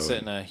that, but then backhoe.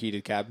 sit in a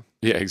heated cab.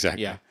 Yeah,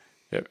 exactly. Yeah.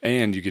 Yep.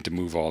 And you get to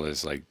move all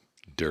this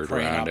dirt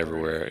Crane around operator.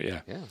 everywhere.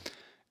 Yeah. Yeah.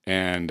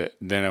 And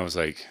then I was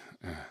like,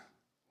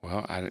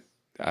 well, I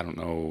don't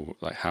know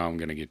how I'm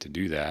going to get to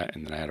do that.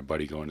 And then I had a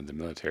buddy going to the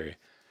military.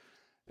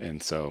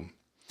 And so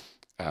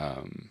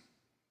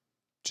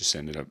just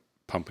ended up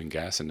pumping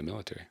gas in the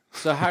military.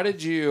 So how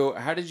did you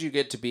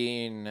get to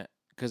being,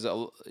 because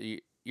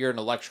you're an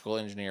electrical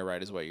engineer,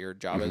 right, is what your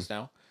job is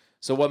now.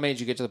 So what made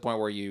you get to the point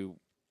where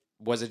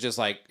was it just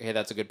hey,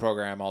 that's a good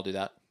program, I'll do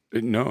that?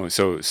 No.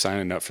 So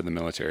signing up for the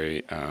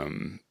military,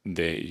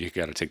 you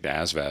got to take the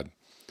ASVAB.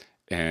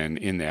 And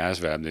in the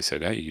ASVAB, they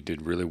said, hey, you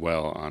did really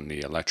well on the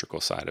electrical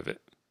side of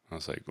it. I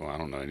was like, well, I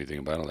don't know anything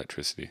about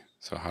electricity,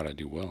 so how did I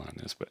do well on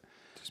this? But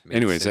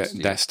anyways,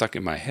 that stuck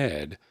in my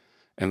head.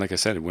 And like I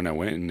said, when I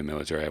went in the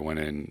military, I went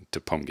in to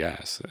pump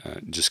gas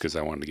just because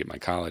I wanted to get my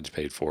college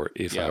paid for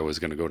if I was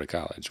going to go to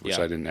college, which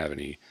I didn't have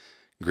any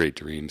great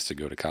dreams to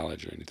go to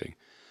college or anything.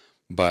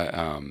 But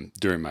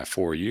during my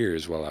 4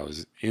 years while I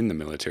was in the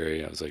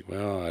military, I was like,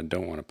 well, I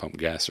don't want to pump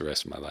gas the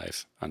rest of my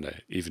life,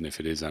 even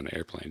if it is on the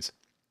airplanes.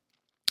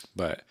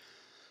 But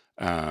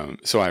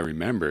so I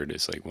remembered,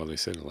 it's like, well, they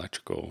said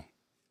electrical,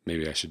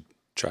 maybe I should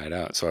try it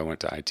out. So I went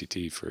to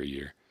ITT for a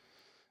year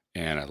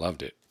and I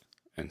loved it.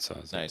 And so I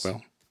was Nice. like,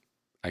 well,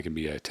 I can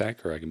be a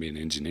tech or I can be an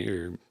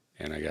engineer.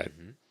 And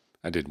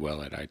I did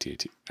well at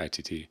ITT.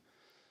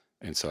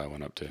 And so I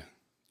went up to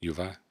U of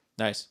I.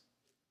 Nice.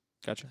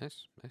 Gotcha.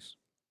 Nice, nice.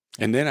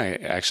 And then I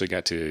actually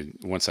got to,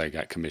 once I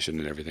got commissioned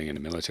and everything in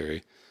the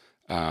military,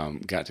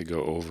 got to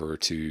go over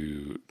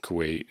to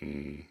Kuwait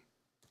and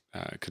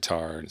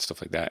Qatar and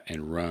stuff like that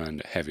and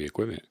run heavy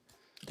equipment.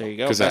 There you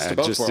go. Because Best I of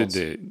both just worlds.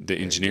 did the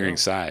engineering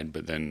side,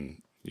 but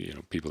then,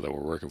 people that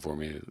were working for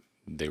me,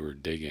 they were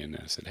digging. And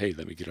I said, hey,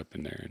 let me get up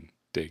in there and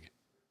dig.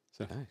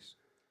 So Nice.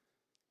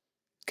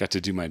 got to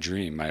do my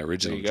dream, my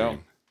original There you go.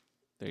 dream.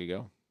 There you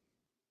go.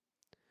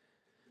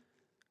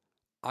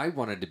 I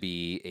wanted to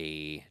be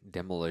a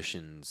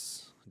demolition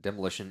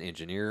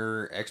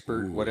engineer,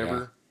 expert, Ooh,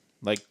 whatever.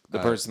 Like the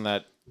person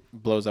that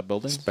blows up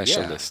buildings.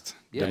 Specialist.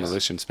 Yes.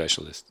 Demolition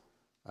specialist.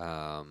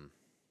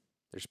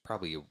 There's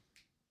probably a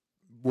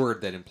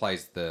word that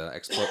implies the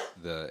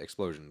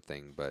explosion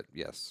thing, but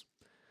yes.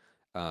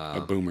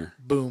 A boomer.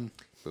 Boom.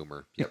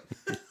 Boomer. Yep.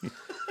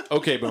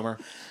 Okay, boomer.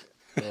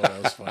 Oh,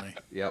 that was funny.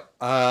 Yep.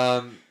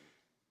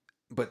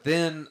 But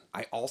then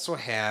I also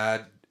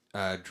had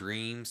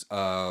dreams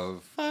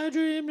of I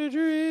dreamed a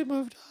dream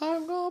of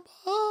time gone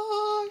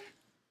by.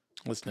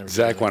 Let's never.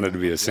 Zach wanted to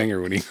be a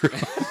singer when he grew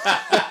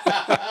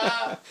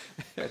up.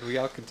 and we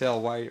all can tell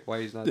why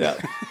he's not Yeah.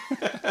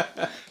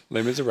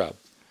 Les Miserables.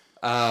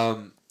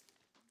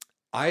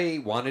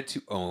 I wanted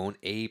to own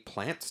a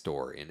plant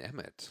store in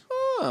Emmett.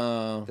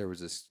 Oh. There was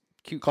this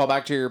cute Call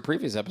back to your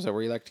previous episode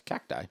where you liked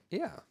cacti.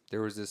 Yeah,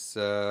 there was this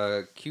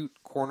cute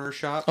corner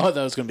shop Oh,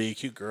 that was gonna be a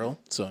cute girl.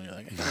 So you're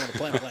like, I want to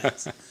plant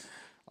plants.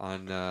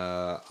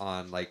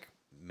 on like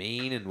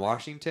Maine and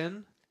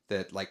Washington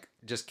that like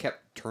just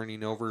kept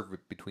turning over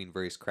between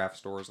various craft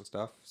stores and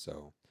stuff.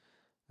 So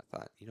I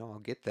thought, I'll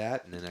get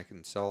that and then I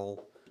can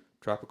sell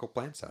tropical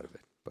plants out of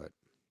it. But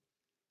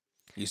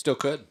You still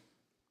could.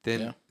 then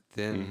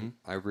Yeah.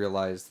 I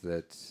realized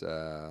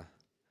that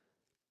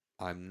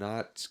I'm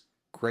not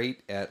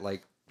great at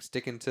like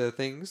sticking to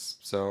things,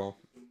 so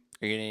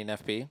Are you getting an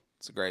FP?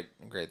 It's a great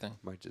thing.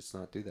 might just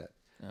not do that.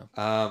 Yeah.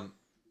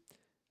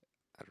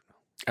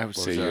 I would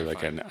What say was you're that?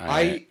 like an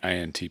I-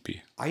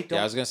 INTP. I don't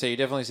Yeah, I was gonna say you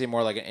definitely seem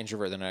more like an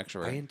introvert than an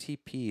extrovert.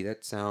 INTP.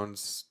 That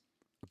sounds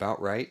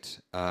about right.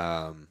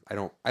 I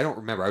don't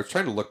remember. I was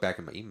trying to look back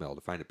in my email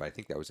to find it, but I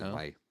think that was in Oh.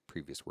 my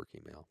previous work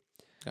email.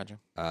 Gotcha.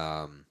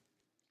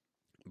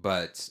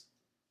 But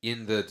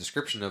in the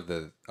description of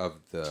the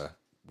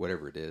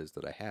whatever it is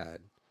that I had,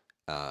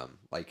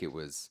 like it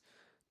was,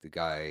 the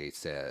guy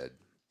said,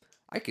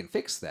 "I can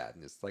fix that,"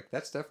 and it's like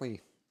that's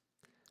definitely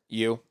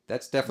You.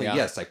 Yeah.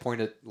 yes. I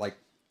pointed like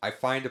I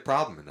find a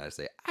problem and I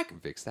say I can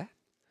fix that.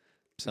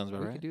 Sounds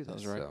about We right. can do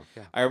Sounds this. right. So,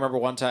 yeah. I remember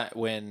one time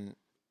when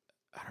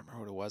I don't remember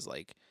what it was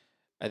like.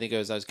 I think I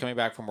was coming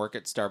back from work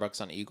at Starbucks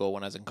on Eagle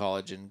when I was in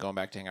college and going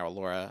back to hang out with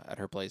Laura at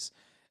her place,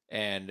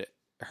 and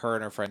her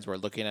and her friends were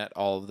looking at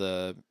all of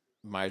the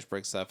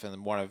Myers-Briggs stuff,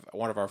 and one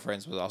of our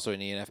friends was also an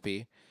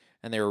ENFP,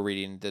 and they were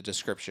reading the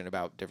description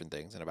about different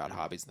things and about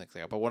hobbies and things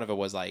like that. But one of it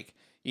was like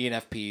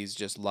ENFPs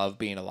just love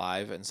being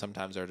alive and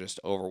sometimes are just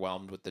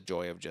overwhelmed with the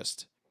joy of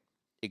just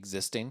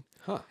existing.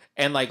 Huh.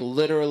 And like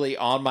literally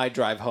on my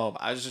drive home,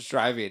 I was just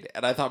driving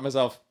and I thought to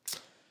myself,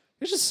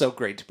 it's just so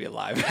great to be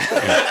alive.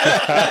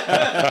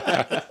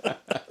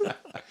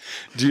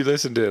 Do you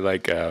listen to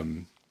like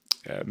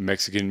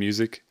Mexican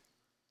music?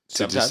 To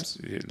Sometimes.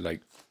 just,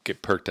 like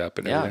get perked up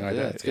and Yeah, everything like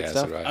yeah, that? it's good Yeah,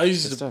 stuff. so do I I.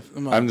 used Good to. stuff.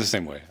 I'm the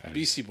same way.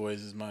 Beastie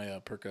Boys is my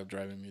perk up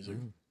driving music.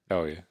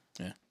 Oh yeah.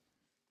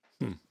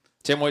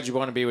 Tim, what did you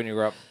want to be when you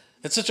grew up?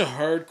 It's such a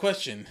hard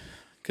question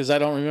because I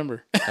don't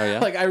remember. Oh, yeah?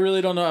 Like I really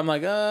don't know. I'm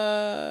like,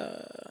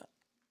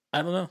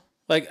 I don't know.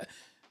 Like,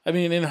 I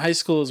mean, in high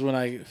school is when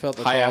I felt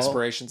the High call.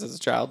 aspirations as a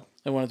child.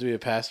 I wanted to be a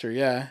pastor,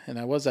 yeah, and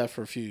I was that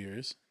for a few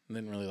years. I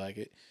didn't really like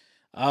it.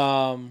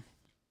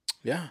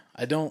 Yeah,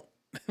 I don't.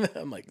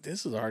 I'm like,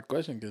 this is a hard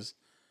question because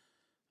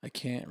I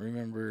can't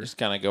remember. Just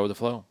kind of go with the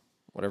flow.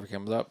 Whatever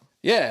comes up.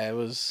 Yeah, it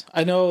was.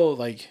 I know,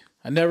 like,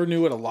 I never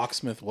knew what a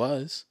locksmith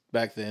was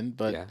back then,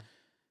 but Yeah.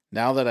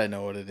 now that I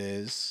know what it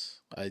is,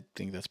 I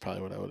think that's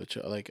probably what I would have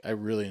chosen. Like, I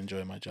really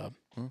enjoy my job,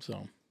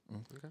 so.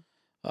 Okay.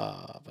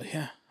 But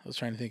yeah, I was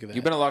trying to think of that.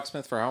 You've been a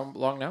locksmith for how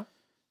long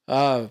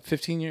now?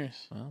 15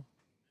 years. Wow.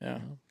 Yeah.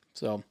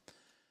 So,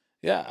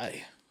 yeah,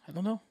 I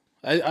don't know.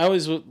 I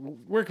always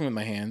working with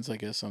my hands, I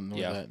guess, on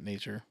Yeah. that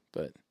nature.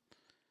 But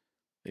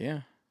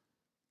yeah,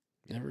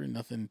 never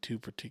nothing too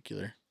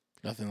particular.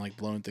 Nothing like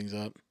blowing things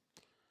up.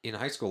 In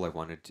high school,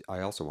 I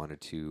also wanted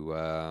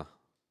to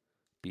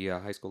be a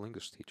high school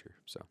English teacher.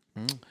 So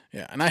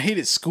Yeah, and I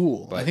hated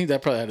school. I But- think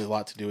that probably had a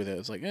lot to do with it.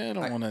 It's like, I don't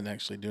I- want to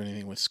actually do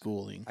anything with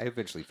schooling. I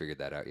eventually figured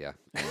that out. Yeah,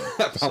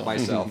 about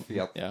myself.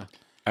 Yep. Yeah.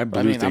 I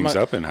blew mean, I'm things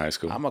a- up in high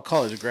school. I'm a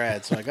college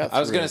grad, so I got. I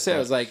was through going it, to say, I but-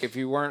 was like, if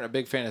you weren't a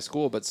big fan of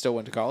school but still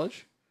went to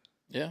college.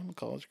 yeah, I'm a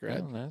college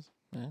grad. Nice.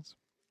 Nice.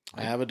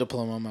 I have a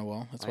diploma on my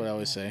wall. That's what I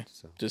always know, say.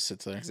 so. Just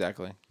sits there.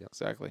 Exactly. Yep.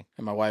 Exactly.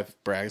 And my wife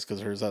brags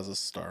because hers has a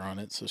star on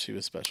it, so she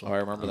was special. Oh, I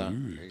remember that.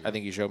 Ooh. I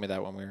think you showed me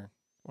that when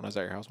I was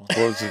at your house once.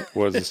 What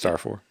was the star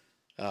for?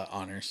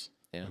 Honors.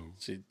 Yeah.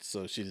 She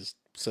just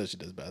says she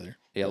does better.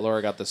 Yeah,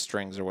 Laura got the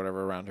strings or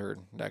whatever around her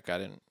neck. I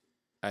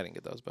didn't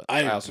get those, but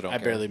I also don't. I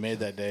care. barely made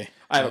that day.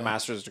 I have a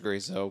master's degree,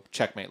 so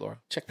checkmate, Laura.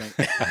 Checkmate.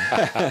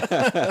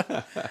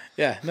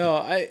 Yeah,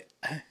 no,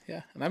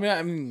 yeah. And I mean,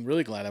 I'm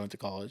really glad I went to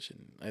college,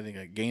 and I think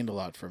I gained a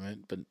lot from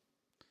it, but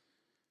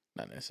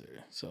not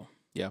necessarily. So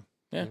Yeah.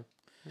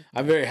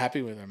 I'm very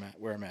happy with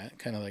where I'm at.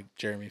 Kind of like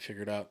Jeremy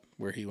figured out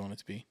where he wanted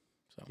to be.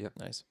 So Yep.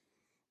 Nice.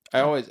 I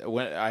always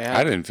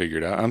I didn't figure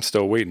it out. I'm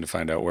still waiting to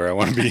find out where I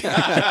want to be.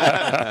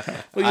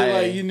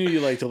 well, you knew you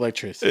liked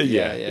electricity.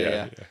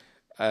 Yeah.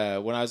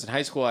 When I was in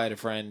high school, I had a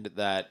friend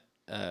that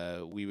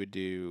we would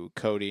do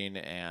coding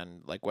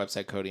and like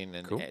website coding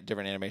and Cool.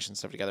 different animation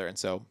stuff together. And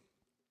so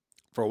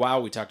for a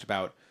while, we talked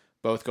about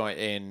both going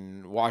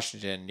in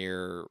Washington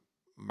near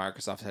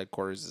Microsoft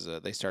headquarters.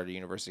 They started a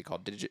university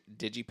called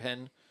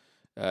DigiPen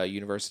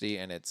University,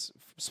 and its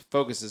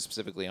focuses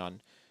specifically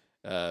on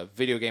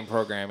video game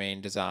programming,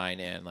 design,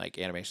 and like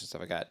animation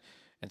stuff like that.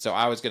 And so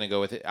I was going to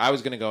go with it. I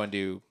was going to go and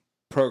do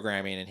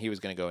programming, and he was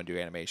going to go and do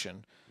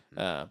animation.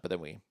 But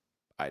then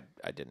I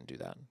didn't do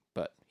that,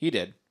 but he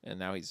did, and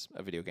now he's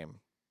a video game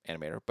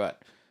animator.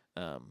 But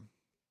that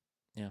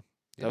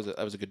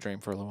was a good dream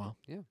for a little while.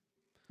 Yeah.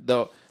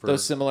 Though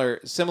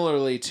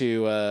similarly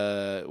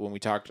to when we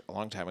talked a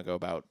long time ago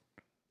about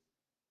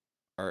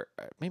or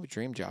maybe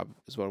dream job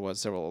is what it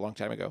was a long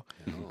time ago.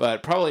 Oh.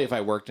 But probably if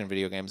I worked in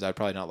video games, I'd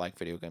probably not like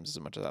video games as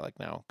much as I like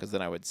now, because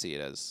then I would see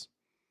it as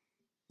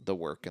the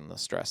work and the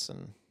stress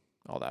and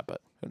all that.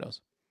 But who knows?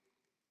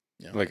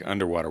 Like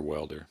underwater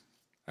welder.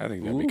 I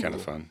think that'd be kind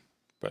of Ooh. fun,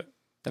 but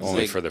That's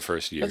only like for the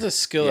first year. That's a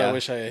skill Yeah. I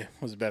wish I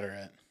was better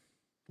at.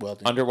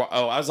 Welding. underwater.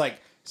 Oh, I was like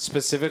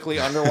specifically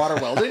underwater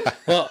welding.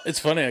 Well, it's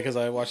funny because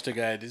I watched a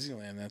guy at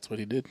Disneyland. That's what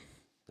he did.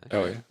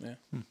 Oh yeah.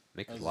 Yeah.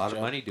 Makes That a was lot his of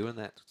job. money doing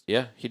that.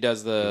 Yeah, he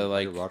does the Yeah,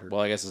 like. underwater.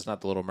 Well, I guess it's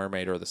not the Little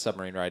Mermaid or the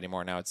submarine ride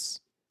anymore. Now it's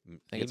I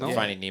think it's a Nemo?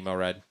 Finding Nemo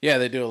ride. Yeah,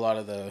 they do a lot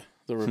of the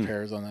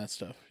repairs on that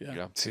stuff. Yeah.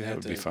 Yeah. See, You that have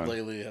would to be fun.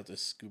 Lately, you have to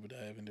scuba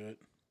dive and do it.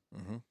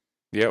 Mm-hmm.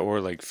 Yeah, or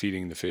like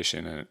feeding the fish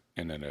in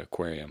an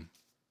aquarium,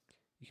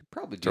 You can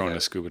probably do throwing that.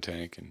 a scuba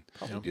tank, and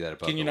Probably do that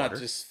above Can you the not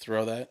water. just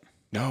throw that?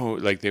 no,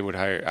 like they would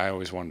hire. I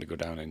always wanted to go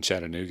down in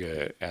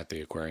Chattanooga at the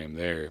aquarium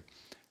there.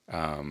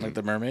 Like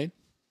the mermaid?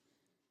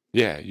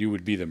 Yeah, you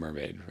would be the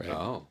mermaid, right?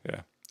 Oh,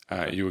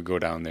 Yeah. You would go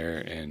down there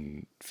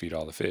and feed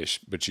all the fish,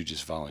 but you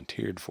just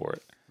volunteered for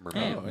it.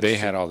 mermaid. Oh, They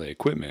had all the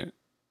equipment,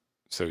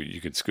 so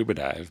you could scuba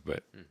dive,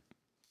 but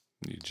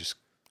you just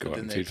go But out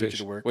then and they feed put you fish.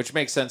 to work. Which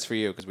makes sense for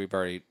you because we've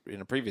already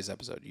in a previous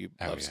episode you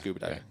Oh, love yeah, scuba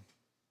diving.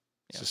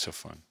 It's just so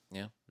fun.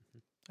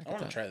 I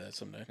want to try that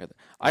someday.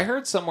 I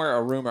heard somewhere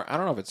a rumor. I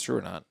don't know if it's true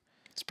or not.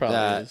 It's probably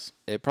that is.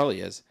 it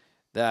probably is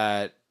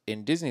that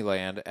in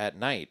Disneyland at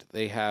night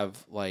they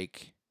have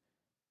like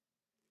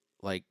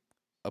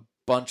a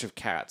bunch of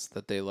cats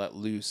that they let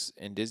loose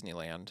in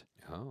Disneyland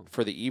Oh,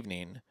 for the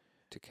evening,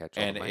 to catch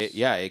all and the mice.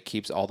 it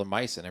keeps all the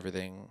mice and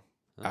everything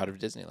out of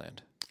Disneyland.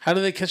 How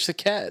do they catch the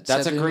cats?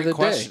 That's at a the end of great the day?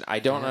 question. I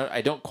don't know.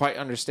 I don't quite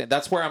understand.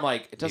 That's where I'm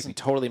like, it doesn't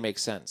totally make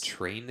sense.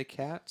 Train the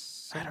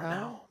cats. I don't somehow?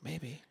 know.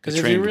 Maybe. Because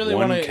They if you trained really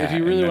one want to, cat if you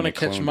and really then want to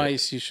they catch cloned it.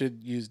 mice, you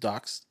should use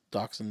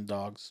dachshund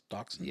dogs.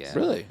 Dachshunds. Yeah.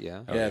 Really?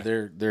 Yeah. Oh, yeah, yeah.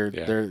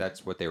 they're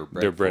That's what they were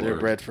bred They're bred for. they're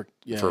bred for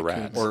for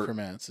rats. or Or- for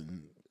mats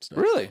and stuff.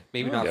 Really?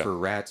 Maybe Oh. not Yeah. for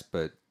rats,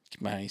 but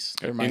Mice.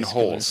 They're in mice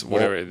holes, killers.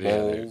 whatever.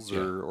 moles yeah.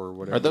 or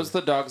whatever. Are those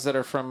the dogs that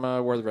are from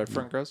where the red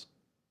fern grows?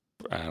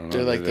 I don't know.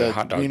 They're like the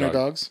hot dog wiener dog.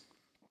 dogs.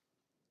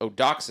 Oh,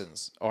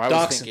 dachshunds. Oh, I was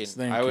Dachshunds, thinking.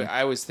 thank you.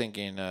 I was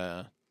thinking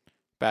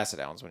Basset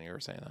Hounds when you were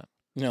saying that.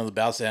 You know, the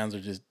Basset Hounds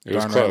are just It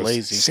was darn right close.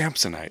 lazy.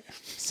 Samsonite.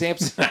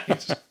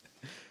 Samsonite.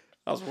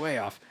 I was way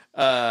off.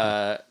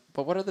 But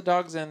what are the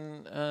dogs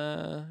in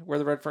where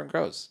the red fern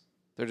grows?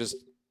 They're just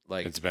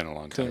like It's been a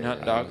long time. coon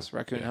hunting I don't dogs, know.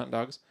 raccoon Yeah. hunting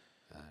dogs.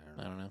 I don't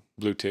know. I don't know.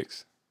 Blue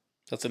ticks.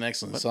 That's an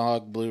excellent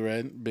song. Blue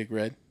red, big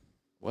red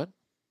What?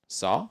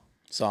 Saw?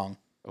 song.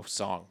 Oh,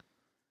 song.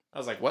 I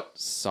was like, what?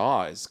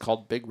 Saw is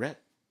called Big Red.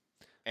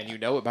 And you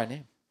know it by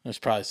name. There's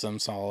probably some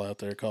saw out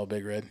there called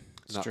Big Red.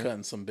 It's Not-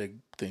 cutting some big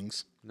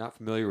things. Not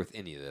familiar with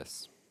any of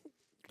this.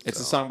 It's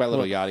a So- song by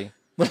Little Yachty.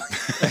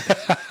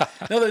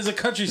 No, there's a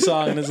country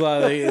song, and it's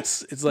like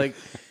it's like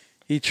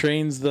he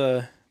trains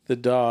the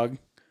dog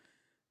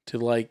to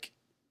like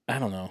I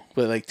don't know,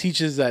 but like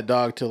teaches that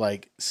dog to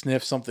like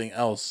sniff something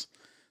else,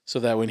 so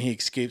that when he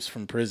escapes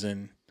from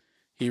prison,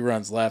 he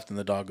runs left and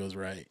the dog goes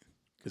right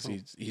because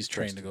he's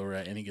trained to go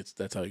right, and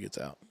that's how he gets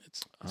out.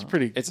 It's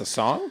pretty. It's a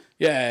song?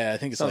 Yeah, I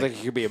think it's Sounds like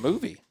like it could be a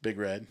movie. Big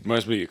Red.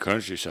 Must be a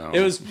country song.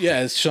 It was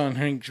it's Sean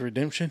Hank's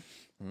Redemption.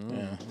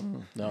 Yeah,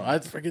 no, I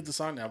forget the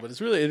song now, but it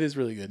is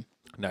really good.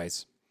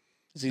 Nice.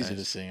 It's easy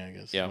to sing, I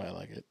guess. Yeah. Yeah, I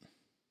like it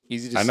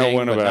Easy to I know sing,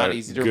 one but about not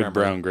easy to good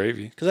remember. brown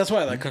gravy. because that's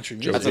why I like country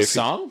music. That's a Jiffy.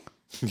 song?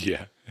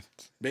 Yeah,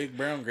 Big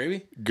brown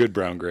gravy. good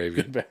brown gravy.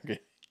 Good brown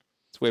gravy.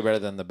 It's way better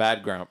than the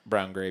bad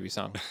brown gravy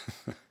song.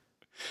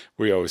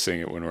 We always sing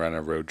it when we're on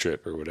a road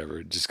trip or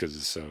whatever, just because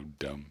it's so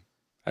dumb.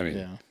 I mean,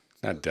 Yeah.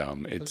 not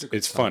dumb. It's are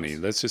good funny.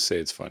 songs. Let's just say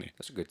it's funny.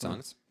 Those are good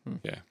songs.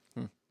 Yeah.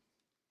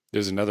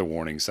 There's another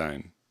warning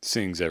sign.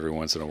 Sings every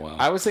once in a while.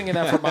 I was thinking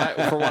that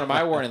for one of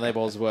my warning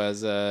labels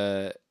was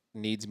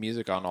needs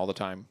music on all the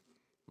time.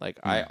 Like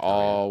I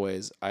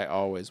always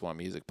want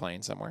music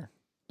playing somewhere.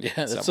 Yeah,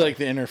 that's Somewhere. like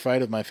the inner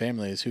fight of my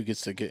family is who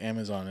gets to get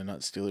Amazon and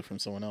not steal it from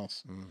someone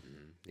else.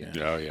 Yeah.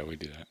 Oh yeah, we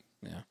do that.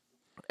 Yeah.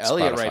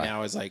 Elliot right Spotify.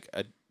 now is like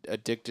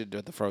addicted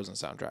to the Frozen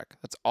soundtrack.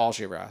 That's all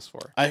she ever asked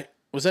for.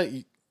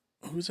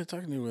 Who was I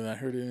talking to when I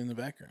heard it in the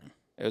background?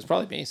 It was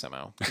probably me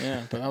somehow.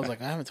 Yeah, but I was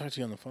like, I haven't talked to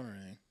you on the phone or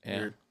anything. Yeah.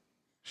 Weird.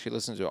 She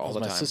listens to it It all was the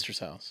my time. sister's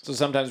house. So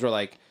sometimes we're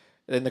like,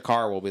 in the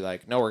car, we'll be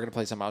like, no, we're going to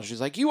play something else.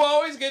 She's like, you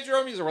always get your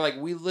own music. We're like,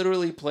 we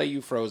literally play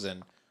you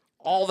Frozen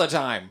all the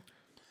time.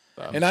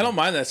 And I don't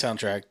mind that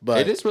soundtrack, but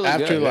It is really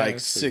after good. Yeah, like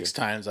it's pretty 6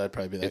 times, I'd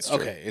probably be like, It's true.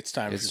 okay, it's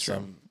time It's for true.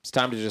 some. It's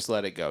time to just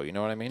let it go. You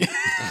know what I mean?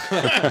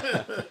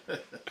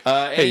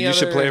 Hey, you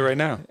should play it right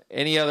now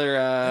Any other?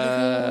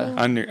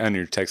 on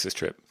your Texas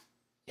trip.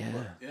 Yeah.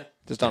 Yeah.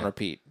 Just on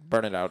repeat.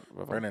 Burn it out.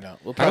 Burn it out.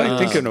 We'll I like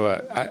probably thinking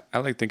about I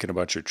like thinking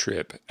about your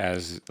trip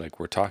as like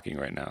we're talking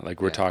right now.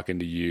 Like we're talking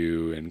to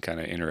you and kind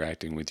of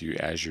interacting with you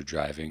as you're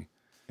driving.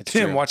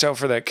 Tim, true. watch out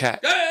for that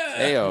cat.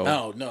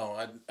 Ayo. No,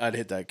 I'd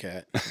hit that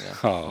cat.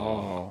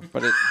 Oh,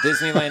 But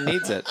Disneyland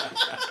needs it.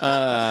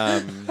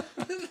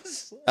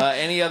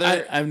 Any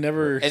other? I've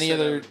never. Any said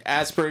other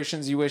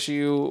aspirations you wish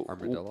you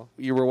Armadillo?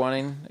 were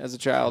wanting as a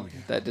child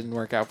that didn't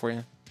work out for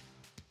you?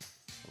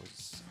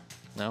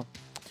 No.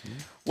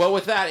 Well,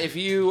 with that, if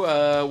you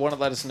want to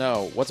let us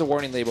know, what's a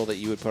warning label that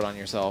you would put on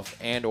yourself,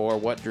 and or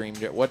what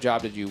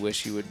job did you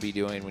wish you would be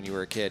doing when you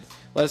were a kid?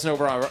 Let us know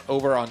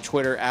over on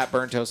Twitter at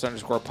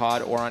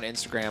 @BurntToast_pod or on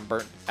Instagram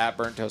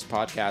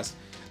 @BurntToastPodcast,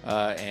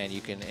 and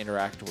you can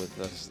interact with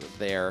us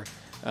there.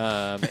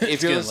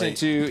 If you're listening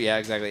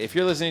if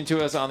you're listening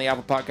to us on the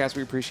Apple Podcast,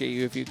 we appreciate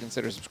you if you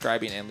consider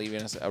subscribing and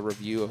leaving us a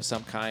review of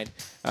some kind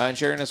and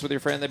sharing us with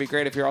your friend. That'd be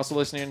great. If you're also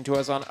listening to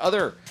us on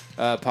other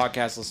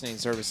podcast listening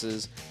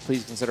services,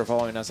 please consider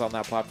following us on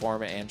that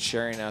platform and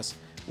sharing us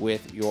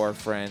with your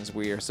friends.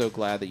 We are so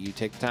glad that you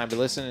take the time to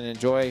listen and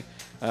enjoy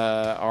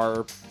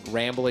our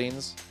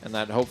ramblings, and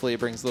that hopefully it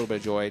brings a little bit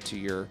of joy to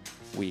your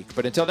week.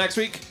 But until next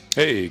week.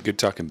 hey, good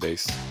talking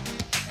bass.